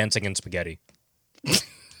Belial's dancing in spaghetti.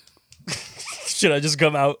 Should I just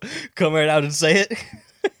come right out and say it?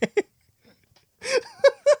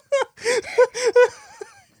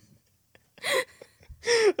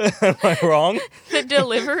 Am I wrong? The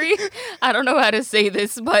delivery. I don't know how to say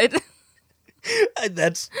this, but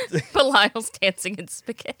That's Belial's dancing in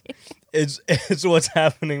spaghetti. it's what's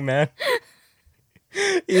happening, man.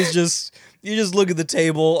 You just look at the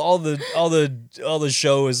table, all the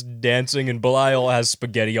show is dancing and Belial has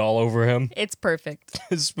spaghetti all over him. It's perfect.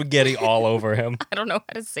 Spaghetti all over him. I don't know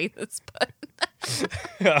how to say this, but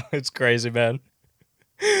It's crazy, man.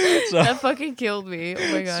 that fucking killed me.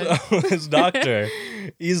 Oh my god. So his doctor,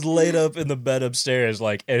 he's laid up in the bed upstairs,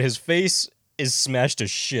 like, and his face is smashed to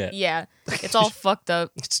shit. Yeah, it's all fucked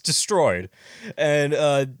up. It's destroyed. And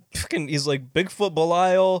fucking, he's like, Bigfoot,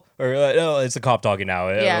 Belial, or no, it's the cop talking now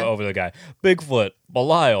over the guy. Bigfoot,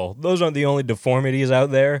 Belial, those aren't the only deformities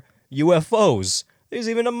out there. UFOs. There's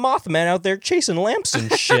even a Mothman out there chasing lamps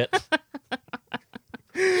and shit.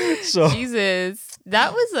 So Jesus.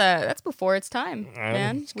 That was that's before its time,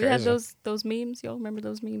 man. it's We had crazy. those memes. Y'all remember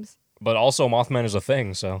those memes? But also Mothman is a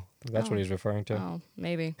thing, so that's what he's referring to. Oh,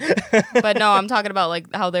 maybe. But no, I'm talking about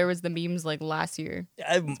like how there was the memes like last year.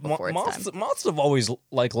 before its Moths have always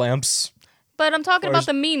liked lamps. But I'm talking Or about is-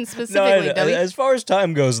 the memes No, specifically, Debbie. as far as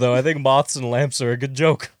time goes, though, I think moths and lamps are a good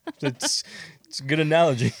joke. It's a good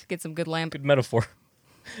analogy, Get some good lamp. good metaphor.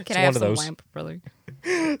 Can I one have of some those. lamp, brother?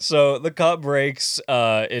 So the cop breaks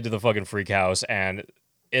into the fucking freak house, and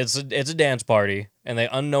it's a dance party, and they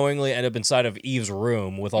unknowingly end up inside of Eve's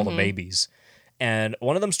room with all the babies. And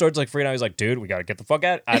one of them starts like freaking out. He's like, "Dude, we gotta get the fuck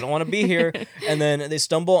out. I don't want to be here." And then they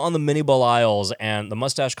stumble on the mini Belials, and the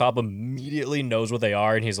mustache cop immediately knows what they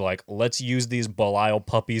are, and he's like, "Let's use these Belial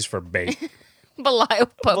puppies for bait." Belial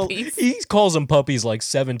Well, puppies. he calls them puppies like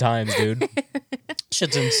 7 times, dude.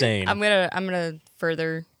 Shit's insane. I'm gonna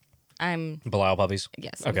further. I'm Belial puppies.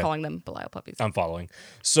 yes. I'm Okay. calling them Belial puppies. I'm following.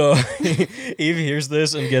 So Eve hears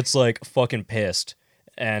this and gets like fucking pissed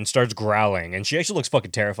and starts growling, and she actually looks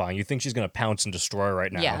fucking terrifying. You think she's gonna pounce and destroy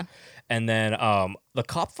right now. Yeah. And then the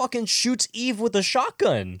cop fucking shoots Eve with a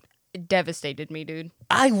shotgun. It devastated me, dude.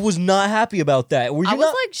 I was not happy about that. Were you I was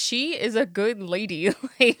not? like, she is a good lady.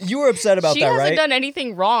 Like, You were upset about she that, hasn't right? done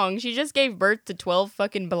anything wrong. She just gave birth to 12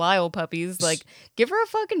 fucking Belial puppies. Like, give her a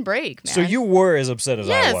fucking break, man. So you were as upset as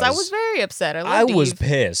Yes, I was. I was very upset. I I loved was Eve.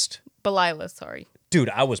 pissed. Belial, sorry. Dude,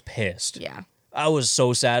 I was pissed. Yeah. I was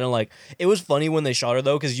so sad, and like it was funny when they shot her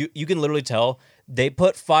though, because you can literally tell they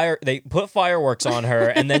put fireworks on her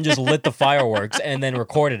and then just lit the fireworks and then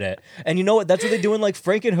recorded it. And you know what? That's what they do in like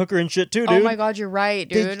Frankenhooker and shit too, dude. Oh my god, you're right,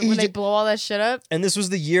 dude. he When they ju- blow all that shit up. And this was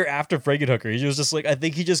the year after Frankenhooker. He was just like, I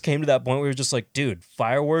think he just came to that point where he was just like, dude,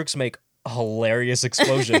 fireworks make hilarious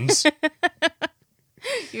explosions.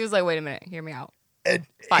 He was like, wait a minute, hear me out.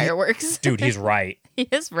 Fireworks. Dude, he's right. He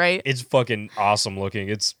is right. It's fucking awesome looking.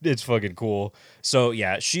 It's fucking cool. So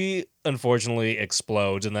yeah, she unfortunately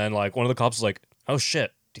explodes, and then like one of the cops is like, oh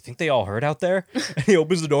shit, do you think they all heard out there? And he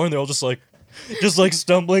opens the door and they're all just like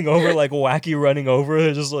stumbling over, like wacky running over.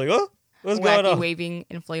 They're just like, oh, what's going Wacky on? waving,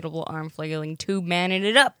 inflatable arm flailing, tube manning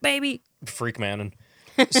it up, baby. Freak manning.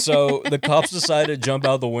 So the cops decide to jump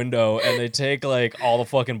out the window and they take like all the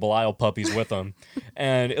fucking Belial puppies with them,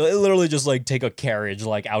 and it literally just like take a carriage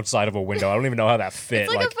like outside of a window. I don't even know how that fit.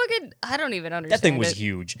 It's like a fucking. I don't even understand. That thing was it.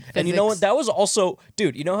 huge. And you know what? That was also,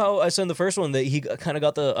 dude, you know how I said in the first one that he kind of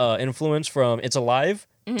got the influence from It's Alive?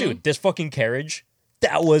 Mm-hmm. Dude, this fucking carriage,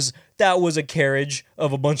 that was a carriage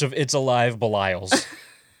of a bunch of It's Alive Belials.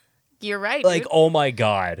 You're right. Like, dude. oh my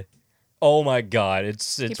God. Oh my God.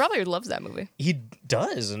 It's He probably loves that movie. He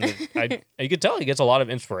does. And you could tell he gets a lot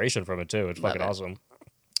of inspiration from it too. It's Love fucking it. awesome.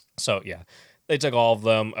 So yeah, they took all of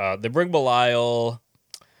them. They bring Belial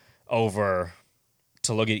over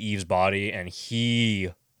to look at Eve's body, and he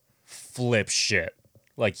flips shit.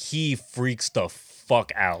 Like, he freaks the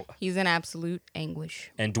fuck out. He's in absolute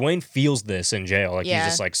anguish. And Dwayne feels this in jail. Like, Yeah.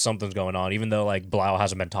 he's just like, something's going on, even though like Belial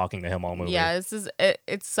hasn't been talking to him all movie. Yeah, this is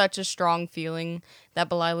it's such a strong feeling that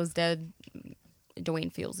Belial is dead.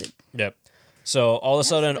 Dwayne feels it. Yep. So all of a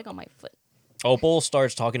sudden, Like on my foot. Opal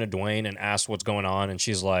starts talking to Dwayne and asks what's going on, and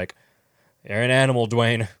she's like, "You're an animal,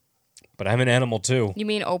 Dwayne, but I'm an animal too, You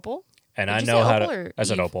mean Opal? and Did I you know say how Opal to." or I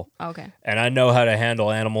said Eve? Opal, Oh, okay. and I know how to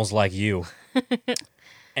handle animals like you.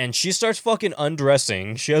 And she starts fucking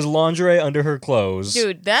undressing. She has lingerie under her clothes.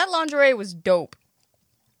 Dude, that lingerie was dope.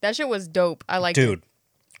 That shit was dope. I liked it. Dude,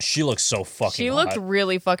 she looks so fucking She hot. looked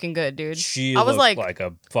really fucking good, dude. She I was looked like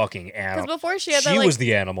a fucking because animal. before she had that She like was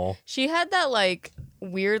the animal. she had that like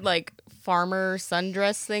weird like farmer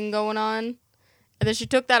sundress thing going on, and then she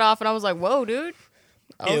took that off, and I was like, "Whoa, dude."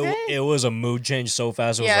 Okay. It was a mood change so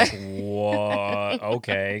fast. It was Yeah. like, what?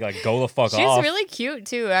 Okay, like go the fuck She's off. really cute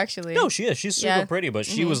too, actually. No, she is. She's super Yeah. Mm-hmm. pretty, but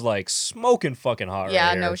she was like smoking fucking hot. yeah,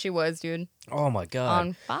 right no, here. she was, dude. Oh my god.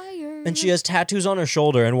 On fire. And she has tattoos on her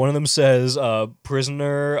shoulder, and one of them says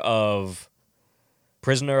 "Prisoner of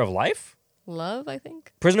Life." Love, I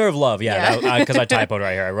think. Prisoner of Love, yeah, Yeah. because I typoed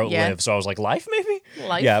right here. I wrote Yeah. live, so I was like, life maybe?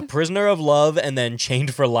 Life. Yeah, Prisoner of Love, and then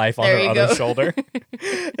Chained for Life on There her you other go. shoulder.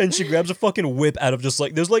 And she grabs a fucking whip out of just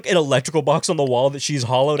like, there's like an electrical box on the wall that she's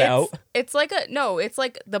hollowed out. It's like it's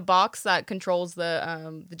like the box that controls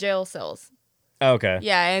the jail cells. Okay.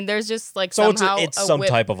 Yeah, and there's just like So somehow it's a some whip.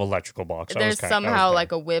 type of electrical box. There's somehow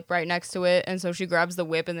like a whip right next to it, and so she grabs the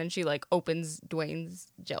whip and then she like opens Dwayne's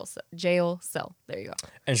jail cell. There you go.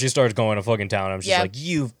 And she starts going to fucking town. And she's Yeah. like,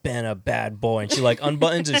 you've been a bad boy. And she like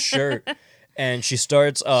unbuttons his shirt. And she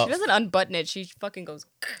starts She doesn't unbutton it. She fucking goes.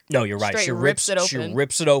 No, you're right. Straight She rips it She open.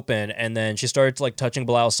 rips it open, and then she starts like touching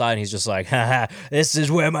Belial's side, and he's just like, "Haha, this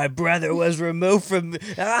is where my brother was removed from."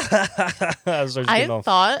 I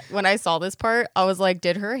thought when I saw this part, I was like,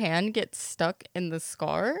 did her hand get stuck in the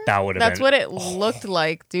scar? That would have That's been- what it looked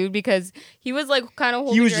like, dude. Because he was like kind of He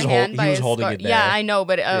holding was her just hand by he was his holding scar. it there. Yeah, I know,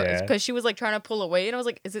 but Yeah. because she was like trying to pull away, and I was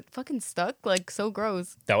like, is it fucking stuck? Like so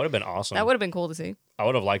gross. That would have been awesome. That would have been cool to see. I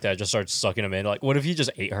would have liked that. Just start sucking him in. Like, what if he just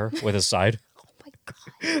ate her with his side? Oh my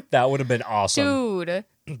god, That would have been awesome. dude! That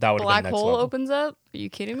would have been Black next hole level. opens up. Are you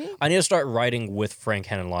kidding me? I need to start writing with Frank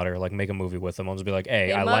Henenlotter, like make a movie with him. I'll just be like, hey,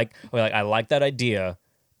 Hit I him up. like that idea,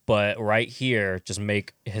 but right here, just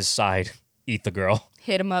make his side eat the girl.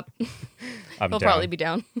 Hit him up. I'm He'll down. probably be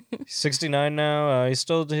down. He's 69 now. He's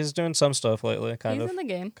doing some stuff lately, kind He's of. in the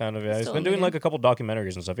game. Kind of, yeah. He's Still been in the doing game. like a couple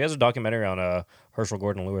documentaries and stuff. He has a documentary on Herschel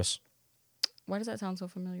Gordon Lewis, Why does that sound so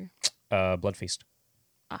familiar? Blood Feast.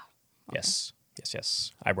 Ah, Yes.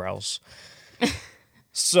 Eyebrows.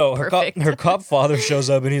 So Perfect. her cop father shows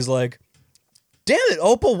up and he's like, "Damn it,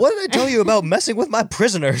 Opal! What did I tell you about messing with my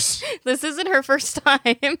prisoners?" This isn't her first time.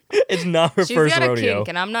 It's not her She's first got a rodeo. kink,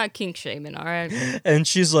 and I'm not kink shaming. All right. And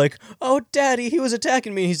she's like, "Oh, Daddy, he was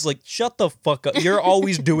attacking me." He's like, "Shut the fuck up! You're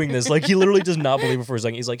always doing this." Like, he literally does not believe it for a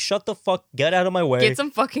second. He's like, "Shut the fuck! Get out of my way!" Get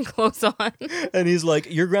some fucking clothes on. And he's like,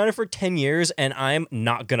 "You're grounded for 10 years, and I'm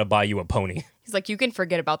not gonna buy you a pony." He's like, you can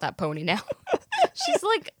forget about that pony now. She's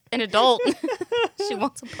like an adult. She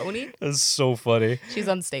wants a pony. That's so funny. She's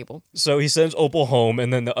unstable. So he sends Opal home,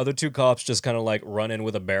 and then the other two cops just kind of like run in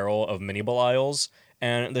with a barrel of mini Belials,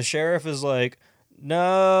 and the sheriff is like,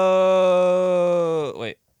 "No,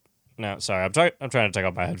 wait, no, sorry, I'm trying to take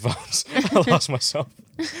off my headphones. I lost myself."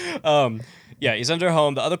 Yeah, he sends her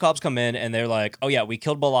home. The other cops come in, and they're like, "Oh yeah, we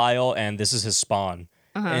killed Belial, and this is his spawn."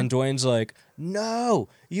 And Dwayne's like, no,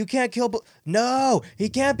 you can't kill. No, he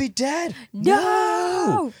can't be dead.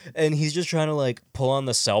 No! And he's just trying to like pull on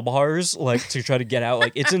the cell bars like to try to get out.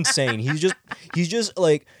 Like it's insane. He's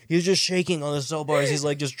just shaking on the cell bars. He's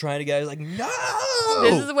like just trying to get. He's like no.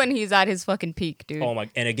 This is when he's at his fucking peak, dude. Oh my!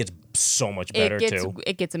 And it gets so much better too.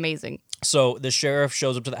 It gets amazing. So the sheriff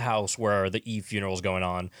shows up to the house where the Eve funeral is going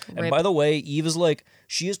on. And Rip. by the way, Eve is like,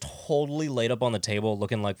 she is totally laid up on the table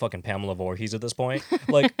looking like fucking Pamela Voorhees at this point.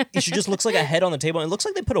 Like, she just looks like a head on the table. And it looks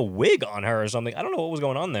like they put a wig on her or something. I don't know what was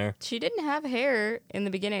going on there. She didn't have hair in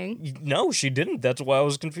the beginning. No, she didn't. That's why I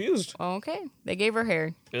was confused. Okay. They gave her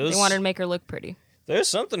hair. They Yes. wanted to make her look pretty. There's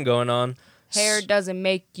something going on. Hair doesn't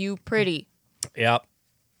make you pretty. Yep.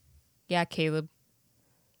 Yeah, Caleb.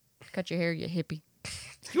 Cut your hair, you hippie.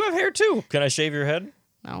 You have hair too. Can I shave your head?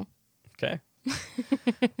 No. Okay.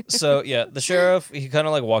 So, yeah, the sheriff, he kind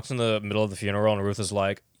of like walks in the middle of the funeral and Ruth is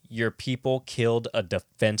like, your people killed a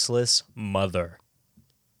defenseless mother.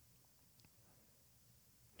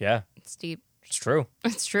 Yeah, It's deep. it's true.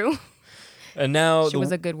 It's true. And now She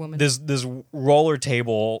was a good woman. This roller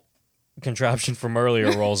table contraption from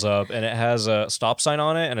earlier rolls up and it has a stop sign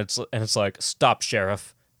on it and it's like, stop,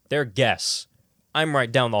 sheriff. They're guests. I'm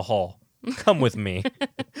right down the hall. Come with me.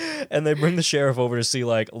 And they bring the sheriff over to see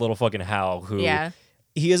like little fucking Hal, who Yeah.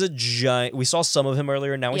 he is a giant. We saw some of him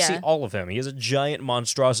earlier. Now we see Yeah. all of him. He is a giant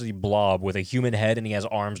monstrosity blob with a human head, and he has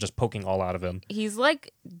arms just poking all out of him. He's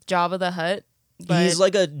like Jabba the Hutt. But He's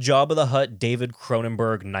like a Jabba the Hutt, David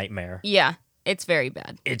Cronenberg nightmare. yeah, it's very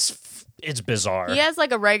bad. It's bizarre. He has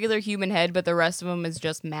like a regular human head, but the rest of him is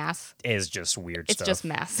just mass. It's just weird It's stuff. just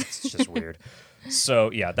mass. It's just weird.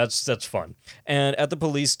 So yeah, that's fun. And at the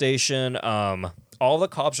police station, all the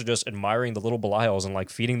cops are just admiring the little Belials and like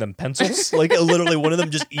feeding them pencils. Like literally, one of them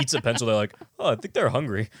just eats a pencil. They're like, "Oh, I think they're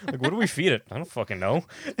hungry. Like, what do we feed it? I don't fucking know."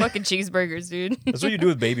 Fucking cheeseburgers, dude. That's what you do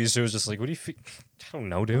with babies too. It's just like, what do you feed? I don't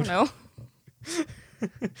know, dude. No.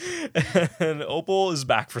 And Opal is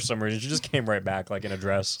back for some reason. She just came right back like in a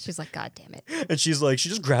dress, She's like, God damn it. and she's like, she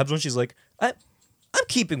just grabs one. She's like, I'm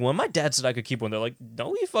keeping one. My dad said I could keep one. They're like,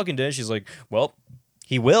 no, you fucking did. She's like, well,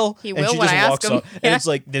 he will. He And will she when just I ask walks him. up, and it's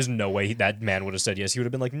like, there's no way that man would have said yes. He would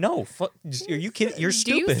have been like, no, fuck, are you kidding? You're Do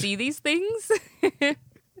stupid. you see these things?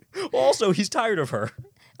 Also, he's tired of her.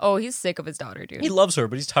 Oh, he's sick of his daughter, dude. He loves her,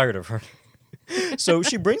 but he's tired of her. So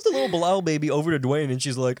she brings the little Belial baby over to Dwayne, and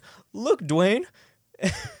she's like, look, Dwayne.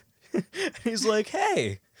 And he's like,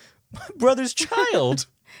 hey, my brother's child.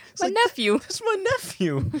 My nephew. That's my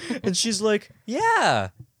nephew. And she's like, yeah,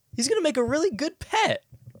 he's going to make a really good pet.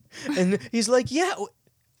 And he's like, yeah,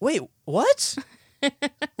 wait, what?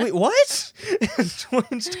 Wait, what? And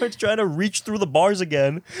Dwayne starts trying to reach through the bars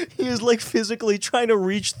again. He is like physically trying to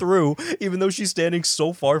reach through, even though she's standing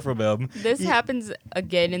so far from him. This happens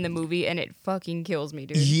again in the movie, and it fucking kills me,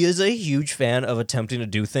 dude. He is a huge fan of attempting to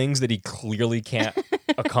do things that he clearly can't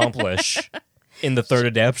accomplish in the third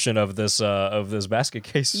adaptation of this basket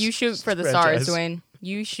case. You shoot for the franchise. stars, Dwayne.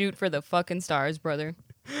 You shoot for the fucking stars, brother.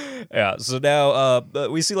 Yeah, so now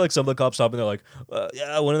we see like some of the cops stop and they're like,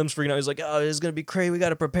 yeah, one of them's freaking out. He's like, oh, this is going to be crazy. We got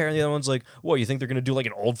to prepare. And the other one's like, what, you think they're going to do like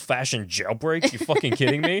an old-fashioned jailbreak? You fucking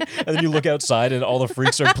kidding me? And then you look outside and all the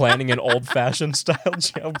freaks are planning an old-fashioned style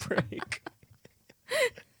jailbreak.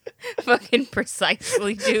 Fucking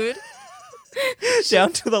precisely, dude.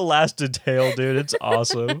 Down to the last detail, dude. It's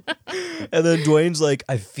awesome. And then Dwayne's like,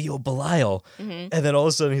 I feel Belial. Mm-hmm. And then all of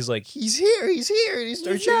a sudden he's like, he's here. And he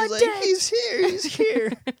starts shouting, he's like, he's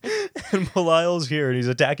here. And Belial's here and he's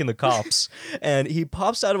attacking the cops. And he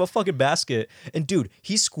pops out of a fucking basket. And dude,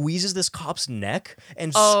 he squeezes this cop's neck.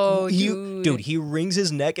 And dude. he wrings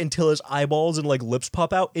his neck until his eyeballs and like lips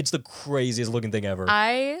pop out. It's the craziest looking thing ever.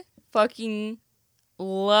 I fucking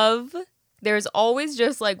love. There's always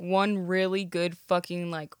just like one really good fucking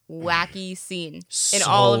like wacky scene in So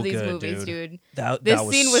all of these good, movies, dude. That This was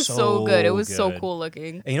scene was so good. It was so good. cool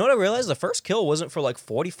looking. And you know what I realized? The first kill wasn't for like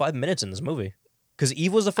 45 minutes in this movie. Because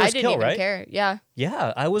Eve was the I first didn't kill, even right? care. Yeah.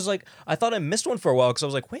 Yeah, I was like, I thought I missed one for a while because I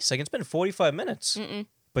was like, wait a second, it's been 45 minutes.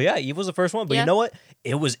 But yeah, Eve was the first one. But Yeah. you know what?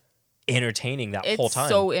 It was entertaining that whole It's time.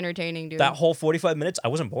 so entertaining, dude. That whole 45 minutes, I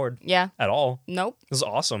wasn't bored Yeah. at all. Nope. It was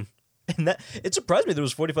awesome. And that it surprised me that it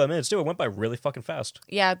was 45 minutes too. It went by really fucking fast.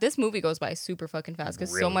 Yeah, this movie goes by super fucking fast because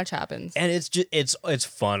so Really. much happens. And it's just it's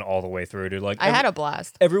fun all the way through, dude. Like I had a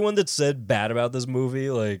blast. everyone that said bad about this movie,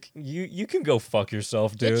 like you can go fuck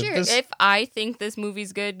yourself, dude. It's your, This- if I think this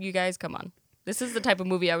movie's good, you guys come on. This is the type of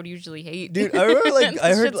movie I would usually hate. Dude, I remember like This I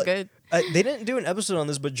heard shit's like, good. they didn't do an episode on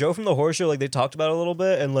this, but Joe from the Horror Show, like they talked about it a little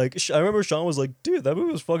bit, and like I remember Sean was like, "Dude, that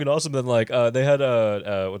movie was fucking awesome." Then like they had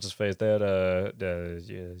what's his face? They had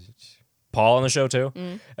Paul on the show too,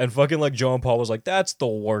 and fucking like Joe and Paul was like, "That's the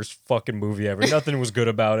worst fucking movie ever. Nothing was good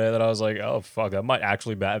about it." And I was like, "Oh fuck, that might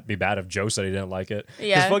actually be bad if Joe said he didn't like it."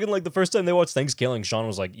 Yeah. Because fucking like the first time they watched Thanksgiving, Sean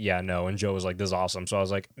was like, "Yeah, no," and Joe was like, "This is awesome." So I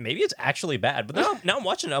was like, maybe it's actually bad. But now I'm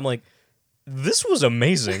watching it, I'm like, this was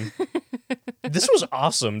amazing. This was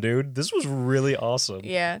awesome, dude. This was really awesome.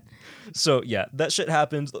 Yeah. So yeah, that shit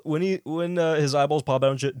happens when his eyeballs pop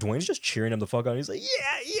out and shit. Dwayne's just cheering him the fuck on. He's like,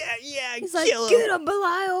 yeah, He's like, kill him. get him,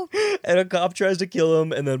 Belial. And a cop tries to kill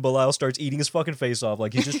him, and then Belial starts eating his fucking face off.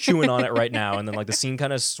 Like, he's just chewing on it right now. And then, like, the scene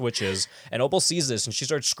kind of switches, and Opal sees this, and she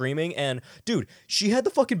starts screaming. And, dude, she had the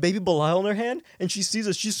fucking baby Belial in her hand, and she sees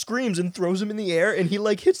this. She screams and throws him in the air, and he,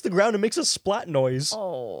 like, hits the ground and makes a splat noise.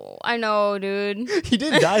 Oh, I know, dude. He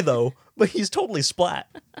didn't die, though, but he's totally splat.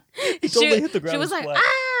 He totally hit the ground. She was and like, splat.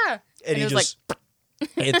 ah! And he was just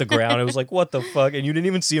hit the ground. It was like, what the fuck? And you didn't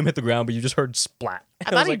even see him hit the ground, but you just heard splat. I And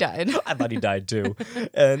thought was he like, died. I thought he died too.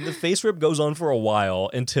 And the face rip goes on for a while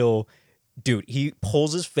until, dude, he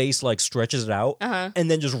pulls his face, like stretches it out, and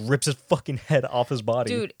then just rips his fucking head off his body.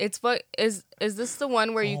 Dude, it's is this the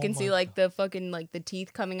one where you can see like the fucking like the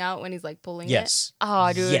teeth coming out when he's like pulling Yes. it?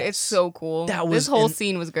 Oh, dude, Yes. it's so cool. That was- this whole and-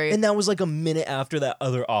 scene was great. And that was like a minute after that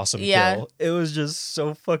other awesome Yeah. kill. It was just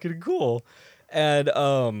so fucking cool. And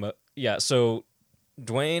yeah, so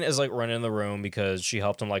Dwayne is like running in the room because she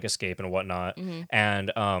helped him like escape and whatnot.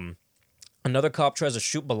 And another cop tries to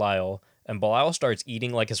shoot Belial, and Belial starts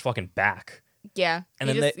eating like his fucking back. yeah, and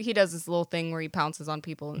he then he does this little thing where he pounces on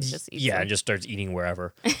people and just eats Yeah, them. and just starts eating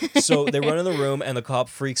wherever. So they run in the room, and the cop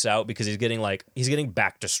freaks out because he's getting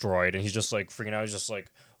back destroyed, and he's just like freaking out. He's just like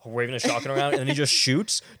waving a shotgun around, and then he just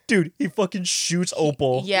shoots. Dude, he fucking shoots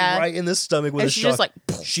Opal Yeah. right in the stomach with And a she shot. just, like,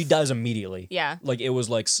 she dies immediately. Yeah. Like it was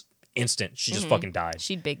like instant. She just fucking died.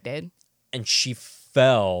 She big did. And she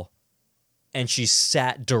fell. And she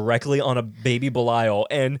sat directly on a baby Belial,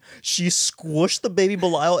 and she squished the baby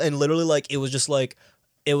Belial, and literally like it was like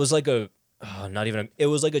a it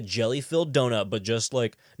was like a jelly-filled donut, but just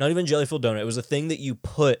like not even jelly-filled donut. It was a thing that you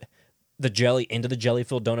put the jelly into the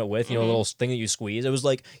jelly-filled donut with, you know, a little thing that you squeeze. It was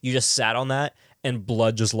like you just sat on that and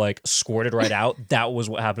blood just like squirted right out. That was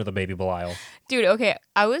what happened to the baby Belial. Dude, okay,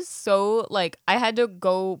 I was so like I had to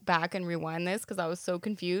go back and rewind this because I was so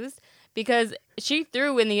confused because she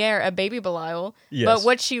threw in the air a baby Belial, Yes. but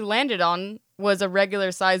what she landed on was a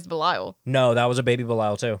regular sized Belial. No, that was a baby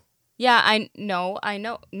Belial too. Yeah, I know,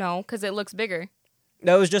 no, because it looks bigger.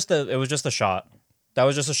 It was just the shot. That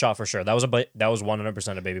was just a shot for sure. That was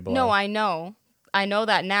 100% a baby Belial. No, I know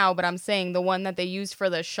that now, but I'm saying the one that they used for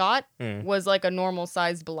the shot was like a normal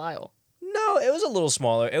sized Belial. No, it was a little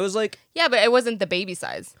smaller. It was like, Yeah, but it wasn't the baby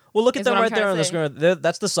size. well, look at Is them what I'm right trying there to on the say. screen.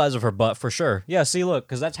 That's the size of her butt for sure. Yeah, see, look,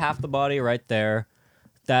 because that's half the body right there.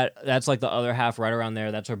 That's like the other half right around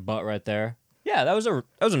there. That's her butt right there. Yeah, that was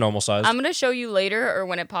a normal size. I'm gonna show you later or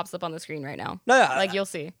when it pops up on the screen right now. No, yeah, Like you'll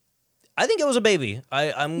see. I think it was a baby.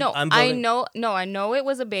 I'm voting- I know it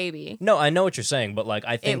was a baby. No, I know what you're saying, but like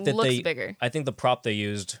I think It that looks bigger. I think the prop they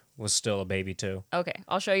used was still a baby too. Okay,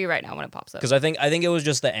 I'll show you right now when it pops up. Because I think it was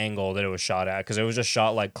just the angle that it was shot at. Because it was just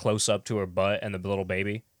shot like close up to her butt and the little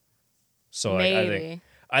baby. So like, I think it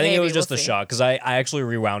Maybe, was just we'll the see. shot. Because I actually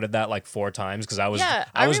rewounded that like 4 times because I was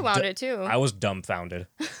I was rewound it too. I was dumbfounded.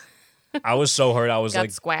 I was so hurt. I was Got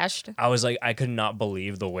like, squashed. I could not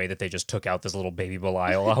believe the way that they just took out this little baby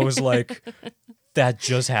Belial. I was like, that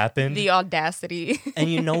just happened. The audacity. And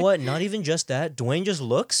you know what? Not even just that. Dwayne just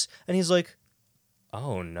looks and he's like,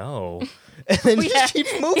 oh no. And then he just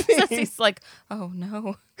keeps moving. He's like, oh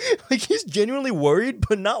no. Like he's genuinely worried,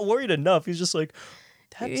 but not worried enough. He's just like,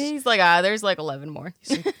 He's like, there's like 11 more.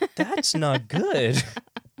 that's not good.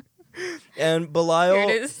 And Here Belial,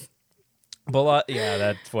 it is. yeah,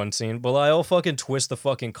 that one scene. Belial fucking twists the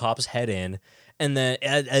fucking cop's head in, and then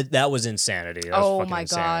that was insanity. That was Oh fucking my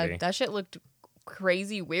insanity. god, that shit looked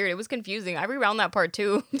crazy weird. It was confusing. I rewound that part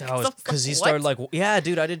too. That was because he "What?" started like, yeah,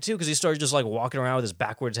 dude, I did too. Because he started just like walking around with his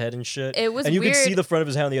backwards head and shit. It was and you could see weird. the front of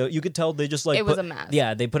his head. On the other, you could tell they just like It was a mask.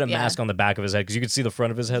 Yeah, they put a Yeah. mask on the back of his head because you could see the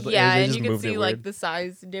front of his head. Yeah, they and just you could moved it see weird. like the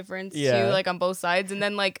size difference Yeah. too, like on both sides. And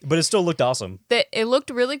then like But it still looked awesome. it looked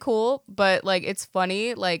really cool, but like it's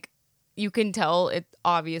funny, like you can tell it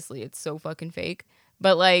obviously it's so fucking fake.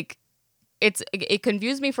 But like it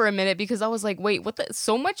confused me for a minute because I was like, wait, what the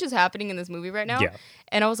so much is happening in this movie right now? Yeah.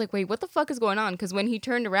 And I was like, wait, what the fuck is going on? Because when he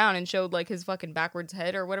turned around and showed like his fucking backwards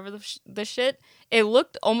head or whatever the shit, it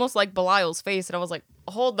looked almost like Belial's face, and I was like,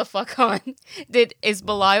 hold the fuck on. Is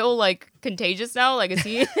Belial like contagious now? Like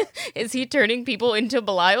is he turning people into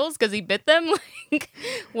Belials because he bit them? Like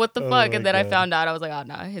what the fuck? And then I found out, I was like, oh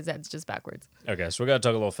no, his head's just backwards. Okay, so we gotta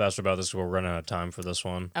talk a little faster about this because we're running out of time for this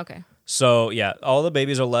one. Okay. So yeah, all the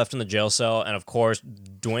babies are left in the jail cell, and of course,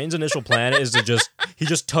 Dwayne's initial plan is to he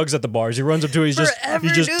just tugs at the bars. He runs up to it, he's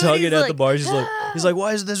just tugging at the bars. He's like,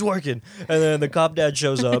 why is this working? And then the cop dad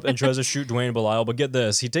shows up and tries to shoot Dwayne and Belial, but get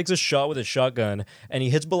this, he takes a shot with his shotgun and he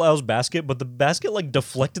hits Belial's basket, but the basket like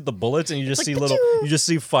deflected the bullets, and you just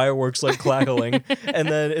see fireworks like crackling, and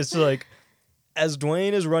then it's like, as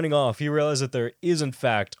Dwayne is running off, he realizes that there is, in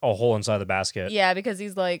fact, a hole inside the basket. Yeah, because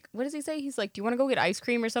he's like, what does he say? He's like, do you want to go get ice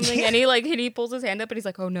cream or something? And he pulls his hand up and he's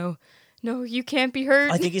like, oh no, you can't be hurt.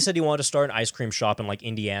 I think he said he wanted to start an ice cream shop in like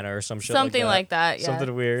Indiana or some shit something like that. Yeah.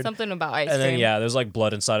 Something weird. Something about ice cream. And then, yeah, there's like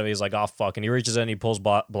blood inside of it. He's like, oh, fuck. And he reaches in and he pulls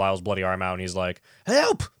Belial's bloody arm out and he's like,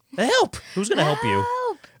 help! Who's going to help you?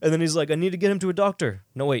 And then he's like, I need to get him to a doctor.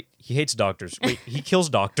 No, wait, he hates doctors. Wait, he kills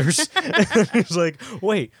doctors. And then he's like,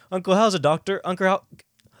 wait, Uncle Hal's a doctor? Uncle Hal...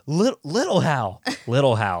 Little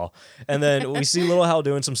Hal. And then we see Little Hal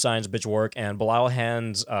doing some science bitch work, and Belial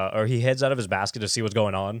heads out of his basket to see what's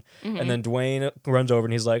going on. Mm-hmm. And then Dwayne runs over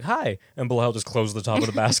and he's like, hi. And Belial just closes the top of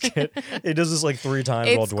the basket. He does this like 3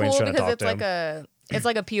 times while Dwayne's trying to talk to him. It's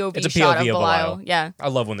like a POV it's a shot POV of Belial. Yeah. I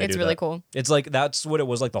love when they do that. It's really cool. It's like, that's what it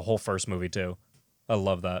was like the whole first movie too. I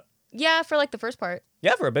love that. Yeah, for like the first part.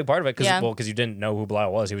 Yeah, for a big part of it, because Yeah. you didn't know who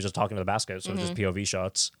Belial was. He was just talking to the basket, so it was just POV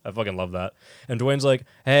shots. I fucking love that. And Dwayne's like,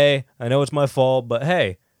 hey, I know it's my fault, but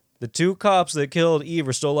hey, the 2 cops that killed Eve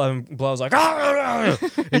are still alive. And Belial's like, ah!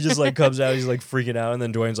 He just like comes out, he's like freaking out, and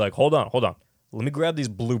then Dwayne's like, hold on. Let me grab these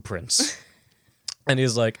blueprints. And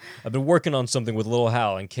he's like, I've been working on something with Little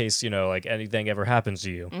Hal in case, like anything ever happens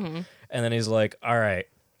to you. Mm-hmm. And then he's like, all right.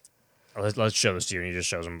 Let's show this to you, and he just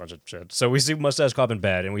shows him a bunch of shit. So we see Mustache Cop in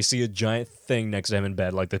bed, and we see a giant thing next to him in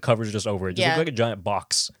bed, like the cover's just over it. Just looks like a giant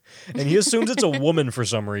box. And he assumes it's a woman for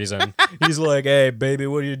some reason. He's like, hey, baby,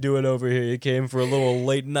 what are you doing over here? You came for a little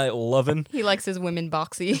late night loving? He likes his women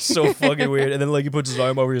boxy. So fucking weird. And then like he puts his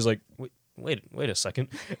arm over, he's like, wait a second.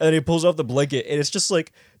 And then he pulls off the blanket, and it's just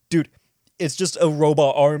like, dude, it's just a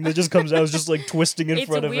robot arm that just comes out, it's just like twisting in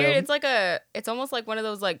front of him. It's weird. It's almost like one of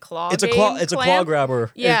those like claw. It's a claw grabber.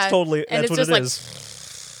 Yeah, it's totally. And that's it's what it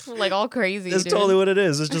just like all crazy. That's dude. totally what it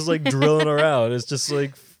is. It's just like drilling around. It's just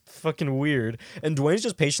like fucking weird. And Dwayne's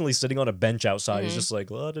just patiently sitting on a bench outside. Mm-hmm. He's just like,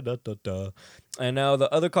 la, da, da, da, da. And now the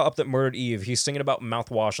other cop that murdered Eve, he's singing about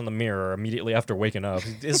mouthwash on the mirror immediately after waking up.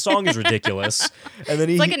 His song is ridiculous. And then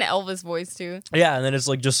it's like an Elvis voice too. Yeah, and then it's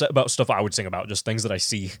like just about stuff I would sing about, just things that I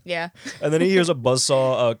see. Yeah. And then he hears a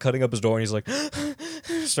buzzsaw cutting up his door, and he's like,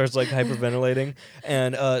 starts like hyperventilating.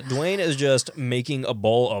 And Dwayne is just making a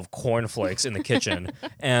bowl of cornflakes in the kitchen.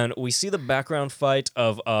 And we see the background fight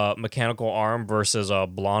of a mechanical arm versus a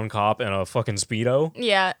blonde cop in a fucking Speedo.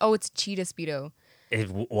 Yeah. Oh, it's Cheetah Speedo.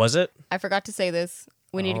 Was it? I forgot to say this.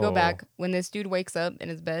 We need to go back. When this dude wakes up in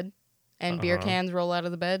his bed and beer cans roll out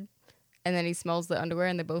of the bed and then he smells the underwear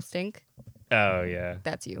and they both stink. Oh, yeah.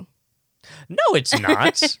 That's you. No, it's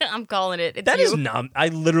not. I'm calling it. It's That you. is not. I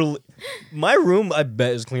literally... My room, I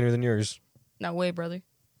bet, is cleaner than yours. No way, brother.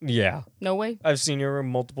 Yeah. No way. I've seen your room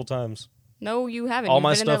multiple times. No, you haven't. All You've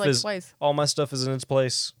my been in there stuff like is twice. all my stuff is in its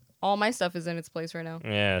place. All my stuff is in its place right now.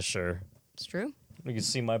 Yeah, sure. It's true. You can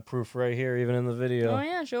see my proof right here, even in the video. Oh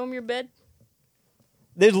yeah, show him your bed.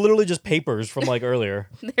 There's literally just papers from like earlier.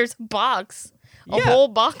 There's a box, a Yeah. whole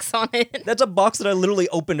box on it. That's a box that I literally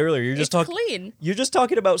opened earlier. You're just It's talking. clean. You're just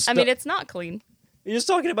talking about stuff. I mean, it's not clean. You're just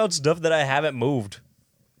talking about stuff that I haven't moved.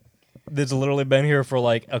 That's literally been here for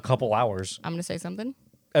like a couple hours. I'm gonna say something.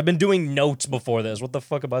 I've been doing notes before this. What the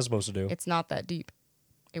fuck am I supposed to do? It's not that deep.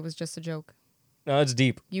 It was just a joke. No, it's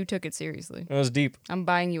deep. You took it seriously. No, it's deep. I'm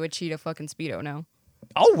buying you a cheetah fucking Speedo now.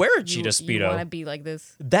 I'll wear a cheetah You Speedo. want to be like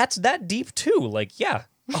this? That's that deep too. Like, yeah,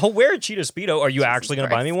 I'll wear a cheetah Speedo. Are you actually gonna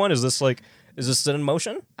buy Christ. me one? Is this set in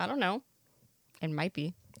motion? I don't know. It might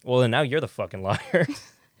be. Well, then now you're the fucking liar.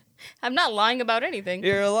 I'm not lying about anything.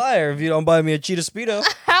 You're a liar if you don't buy me a cheetah Speedo.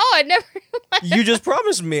 How? I never. You just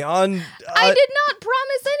promised me on. I did not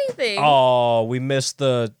promise anything. Oh, we missed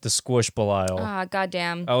the squish Belial. Ah,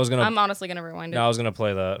 goddamn. I'm honestly gonna rewind it. No, I was gonna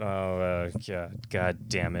play that. Oh, yeah, god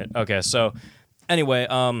damn it. Okay, so anyway,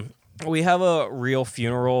 we have a real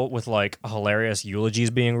funeral with like hilarious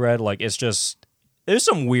eulogies being read. Like there's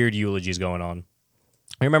some weird eulogies going on.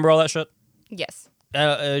 You remember all that shit? Yes.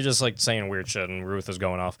 Just like saying weird shit, and Ruth is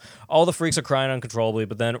going off. All the freaks are crying uncontrollably,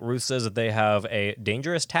 but then Ruth says that they have a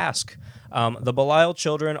dangerous task. The Belial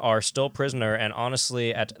children are still prisoner, and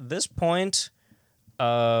honestly, at this point,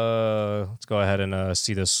 let's go ahead and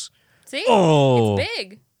see this See? Oh. It's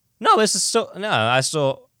big. No, this is still...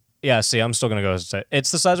 No, Yeah, see, I'm still going to go say...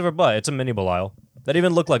 It's the size of her butt. It's a mini Belial. That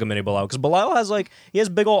even looked like a mini Belial. Because Belial has, like... He has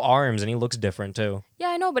big old arms, and he looks different, too. Yeah,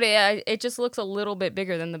 I know, but it just looks a little bit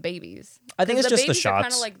bigger than the babies. I think it's just the shots.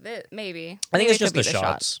 Kind of like this, maybe. I think Maybe it's just it could the be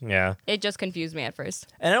shots. Yeah. It just confused me at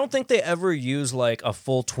first. And I don't think they ever use, like, a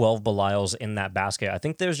full 12 Belials in that basket. I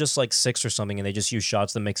think there's just, like, 6 or something, and they just use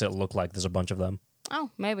shots that makes it look like there's a bunch of them. Oh,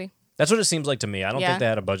 maybe. That's what it seems like to me. I don't Yeah. think they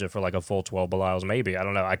had a budget for, like, a full 12 Belials. Maybe. I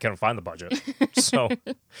don't know. I can't find the budget. So,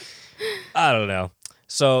 I don't know.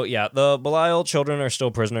 So, yeah, the Belial children are still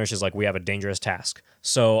prisoners. She's like, we have a dangerous task.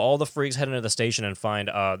 So all the freaks head into the station and find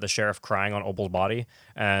the sheriff crying on Opal's body.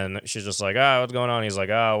 And she's just like, what's going on? He's like,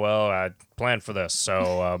 well, I planned for this.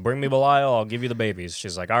 So bring me Belial. I'll give you the babies.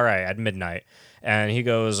 She's like, all right, at midnight. And he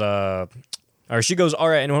goes, or she goes, all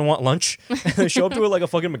right, anyone want lunch? And they show up to it like a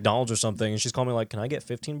fucking McDonald's or something. And she's calling me like, can I get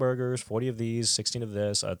 15 burgers, 40 of these, 16 of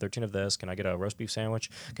this, 13 of this? Can I get a roast beef sandwich?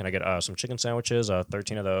 Can I get some chicken sandwiches,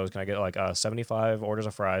 13 of those? Can I get like 75 orders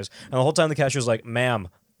of fries? And the whole time the cashier's like, ma'am,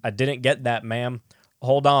 I didn't get that, ma'am.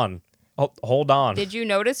 Hold on. Hold on. Did you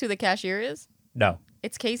notice who the cashier is? No.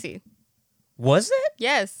 It's Casey. Was it?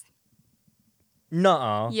 Yes.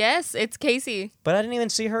 Nuh-uh. Yes, it's Casey. But I didn't even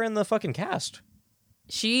see her in the fucking cast.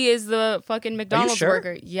 She is the fucking McDonald's sure?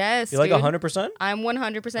 worker. Yes, You're like dude. 100%? I'm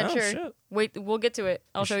 100% Oh, sure. shit. Wait, we'll get to it.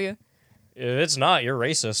 I'll show you. If it's not, you're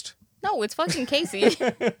racist. No, it's fucking Casey.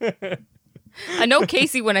 I know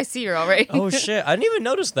Casey when I see her, all right? Oh, shit. I didn't even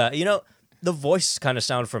notice that. You know, the voice kind of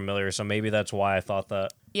sounded familiar, so maybe that's why I thought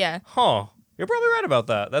that. Yeah. Huh. You're probably right about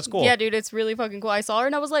that. That's cool. Yeah, dude, it's really fucking cool. I saw her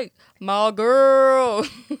and I was like, my girl.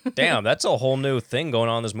 Damn, that's a whole new thing going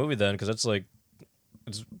on in this movie then, because it's like,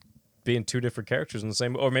 it's being two different characters in the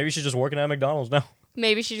same, or maybe she's just working at McDonald's now.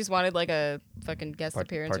 Maybe she just wanted like a fucking guest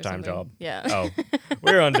appearance or Part-time something. job. Yeah. Oh,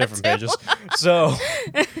 we're on different pages. So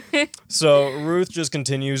Ruth just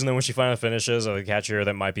continues, and then when she finally finishes, the catcher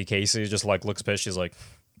that might be Casey just like looks pissed. She's like,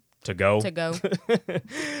 to go. To go.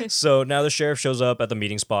 So now the sheriff shows up at the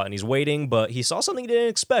meeting spot, and he's waiting, but he saw something he didn't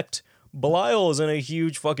expect. Belial is in a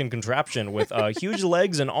huge fucking contraption with huge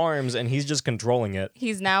legs and arms, and he's just controlling it.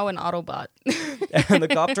 He's now an Autobot. And the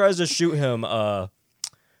cop tries to shoot him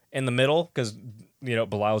in the middle, because, you know,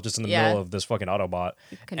 Belial's just in the middle of this fucking Autobot.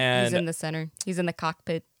 And He's in the center. He's in the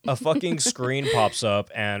cockpit. a fucking screen pops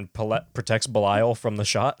up and protects Belial from the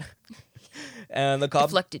shot. And the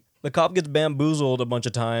cop gets bamboozled a bunch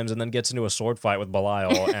of times and then gets into a sword fight with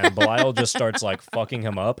Belial. And Belial just starts like fucking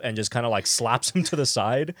him up and just kind of like slaps him to the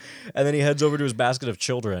side. And then he heads over to his basket of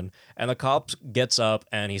children. And the cop gets up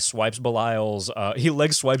and he swipes Belial's, he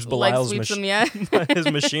leg swipes Belial's his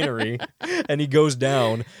machinery. And he goes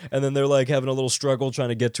down. And then they're like having a little struggle trying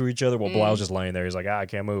to get to each other. Well, Belial's just laying there. He's like, I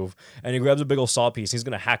can't move. And he grabs a big old saw piece. He's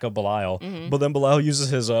going to hack up Belial. But then Belial uses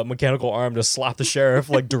his mechanical arm to slap the sheriff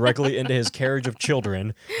like directly into his carriage of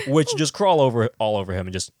children, which just crawl all over him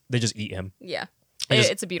and they just eat him. Yeah.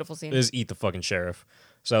 just- It's a beautiful scene. They just eat the fucking sheriff.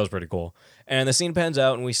 So that was pretty cool. And the scene pans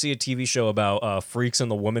out, and we see a TV show about freaks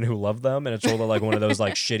and the woman who loved them, and it's sort of like one of those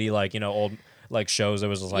like shitty like, you know, old like shows that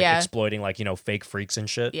was like exploiting like, you know, fake freaks and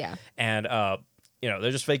shit. Yeah. And you know,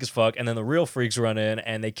 they're just fake as fuck, and then the real freaks run in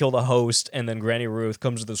and they kill the host, and then Granny Ruth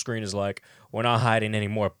comes to the screen and is like, we're not hiding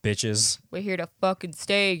anymore, bitches. We're here to fucking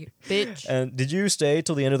stay, bitch. And did you stay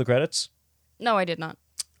till the end of the credits? No, I did not.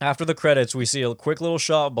 After the credits, we see a quick little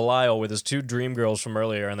shot of Belial with his two dream girls from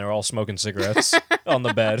earlier, and they're all smoking cigarettes on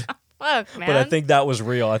the bed. Fuck, man. But I think that was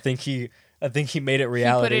real. I think he made it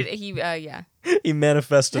reality. Yeah. He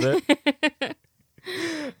manifested it.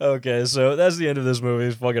 Okay, so that's the end of this movie.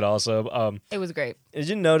 It's fucking awesome. It was great. Did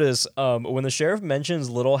you notice when the sheriff mentions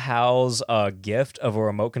Little Hal's gift of a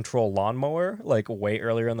remote control lawnmower, like way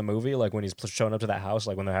earlier in the movie, like when he's showing up to that house,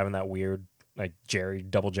 like when they're having that weird like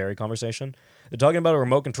double Jerry conversation, they're talking about a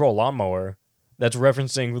remote control lawnmower that's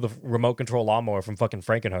referencing the remote control lawnmower from fucking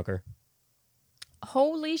Frankenhooker,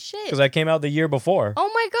 Holy shit. because that came out the year before.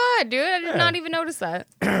 Oh my god, dude! I did not even notice that.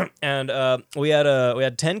 And we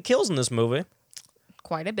had 10 kills in this movie.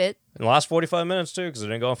 Quite a bit. In the last 45 minutes, too, because it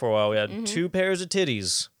didn't go on for a while. We had 2 pairs of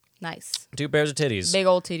titties. Nice. 2 pairs of titties. Big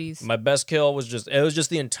old titties. My best kill was just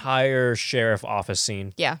the entire sheriff office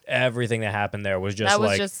scene. Yeah. Everything that happened there was just That was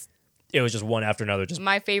like, just it was just one after another. Just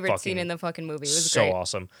my favorite fucking scene in the fucking movie. It was so great.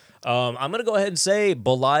 awesome. I'm going to go ahead and say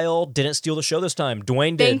Belial didn't steal the show this time.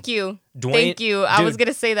 Dwayne did. Thank you. Dwayne- Thank you. I was dude.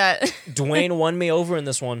 going to say that. Dwayne won me over in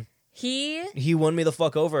this one. He won me the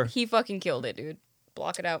fuck over. He fucking killed it, dude.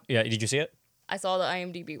 Block it out. Yeah, did you see it? I saw the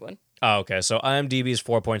IMDb one. Oh, okay. So IMDb's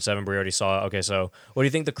 4.7. We already saw it. Okay, so what do you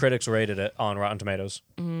think the critics rated it on Rotten Tomatoes?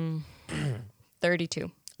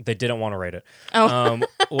 32. They didn't want to rate it. Oh.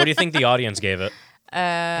 What do you think the audience gave it?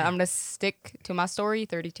 I'm gonna stick to my story.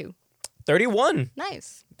 32. 31.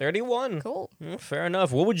 Nice. 31. Cool. Fair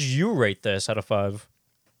enough. What would you rate this out of 5?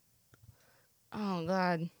 Oh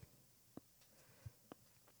God.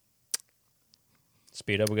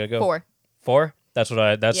 Speed up. We gotta go. 4. 4. That's what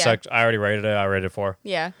I. That's Yeah. I already rated it. I rated 4.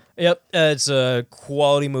 Yeah. Yep, it's a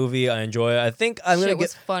quality movie. I enjoy it. I think I'm Shit gonna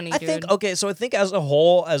was get. funny, I dude. think okay. So I think as a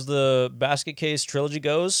whole, as the Basket Case trilogy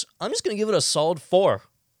goes, I'm just gonna give it a solid 4.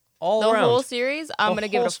 All The around. whole series, I'm The gonna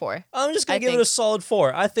give it whole a 4. I'm just gonna I give it think. a solid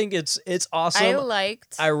 4. I think it's awesome. I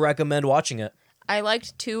I recommend watching it.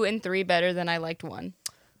 liked 2 and 3 better than I liked 1,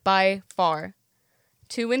 by far.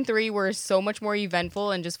 2 and 3 were so much more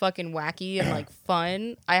eventful and just fucking wacky and like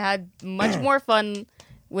fun. I had much more fun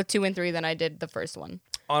with 2 and 3 than I did the first one.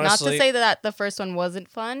 Honestly, Not to say that the first one wasn't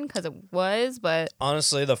fun, because it was, but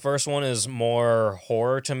honestly, the first one is more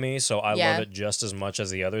horror to me, so I Yeah. love it just as much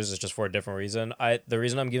as the others. It's just for a different reason. The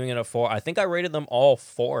reason I'm giving it a 4, I think I rated them all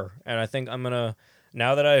 4, and I think I'm gonna,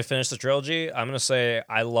 now that I finished the trilogy, I'm gonna say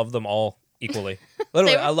I love them all equally.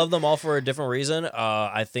 Literally, They were- I love them all for a different reason.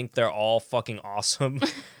 I think they're all fucking awesome.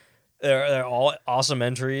 they're all awesome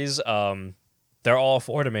entries. They're all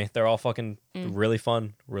 4 to me. They're all fucking really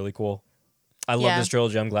fun, really cool. I love Yeah. this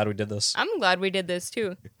trilogy. I'm glad we did this. I'm glad we did this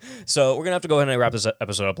too. So we're gonna have to go ahead and wrap this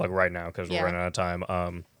episode up like right now because Yeah. we're running out of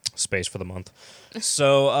time. Space for the month.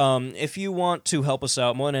 So if you want to help us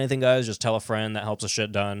out more than anything, guys, just tell a friend. That helps us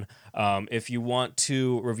shit done. If you want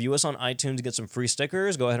to review us on iTunes and get some free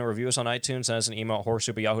stickers, go ahead and review us on iTunes. Send us an email at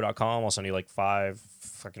horrorsoup@yahoo.com. I'll send you like 5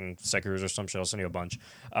 fucking stickers or some shit. I'll send you a bunch.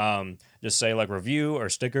 Just say like review or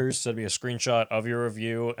stickers. Send me a screenshot of your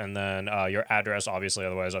review and then your address, obviously.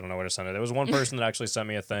 Otherwise, I don't know where to send it. There was one person that actually sent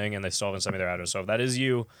me a thing and they still haven't sent me their address. So if that is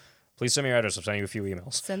you, please send me your address. I'm sending you a few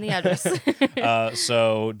emails. Send the address.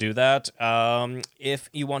 So do that. If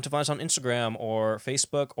you want to find us on Instagram or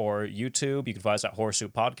Facebook or YouTube, you can find us at Horror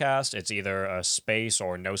Soup Podcast. It's either a space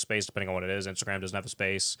or no space, depending on what it is. Instagram doesn't have a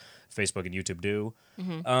space. Facebook and YouTube do.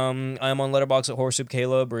 I'm on Letterboxd at Horror Soup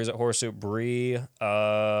Caleb. Bree's at Horror Soup Bree.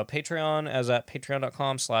 Patreon as at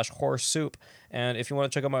patreon.com/Horror Soup. And if you want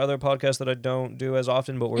to check out my other podcast that I don't do as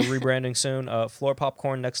often, but we're rebranding soon, Floor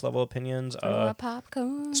Popcorn, Next Level Opinions.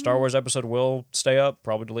 Popcorn. Star Wars episode will stay up,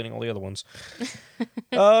 probably deleting all the other ones. Is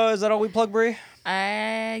that all we plug, Bree?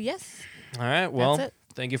 Yes. All right, well, That's it.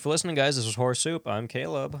 thank you for listening, guys. This was Horror Soup. I'm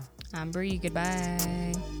Caleb. I'm Bree.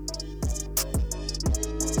 Goodbye.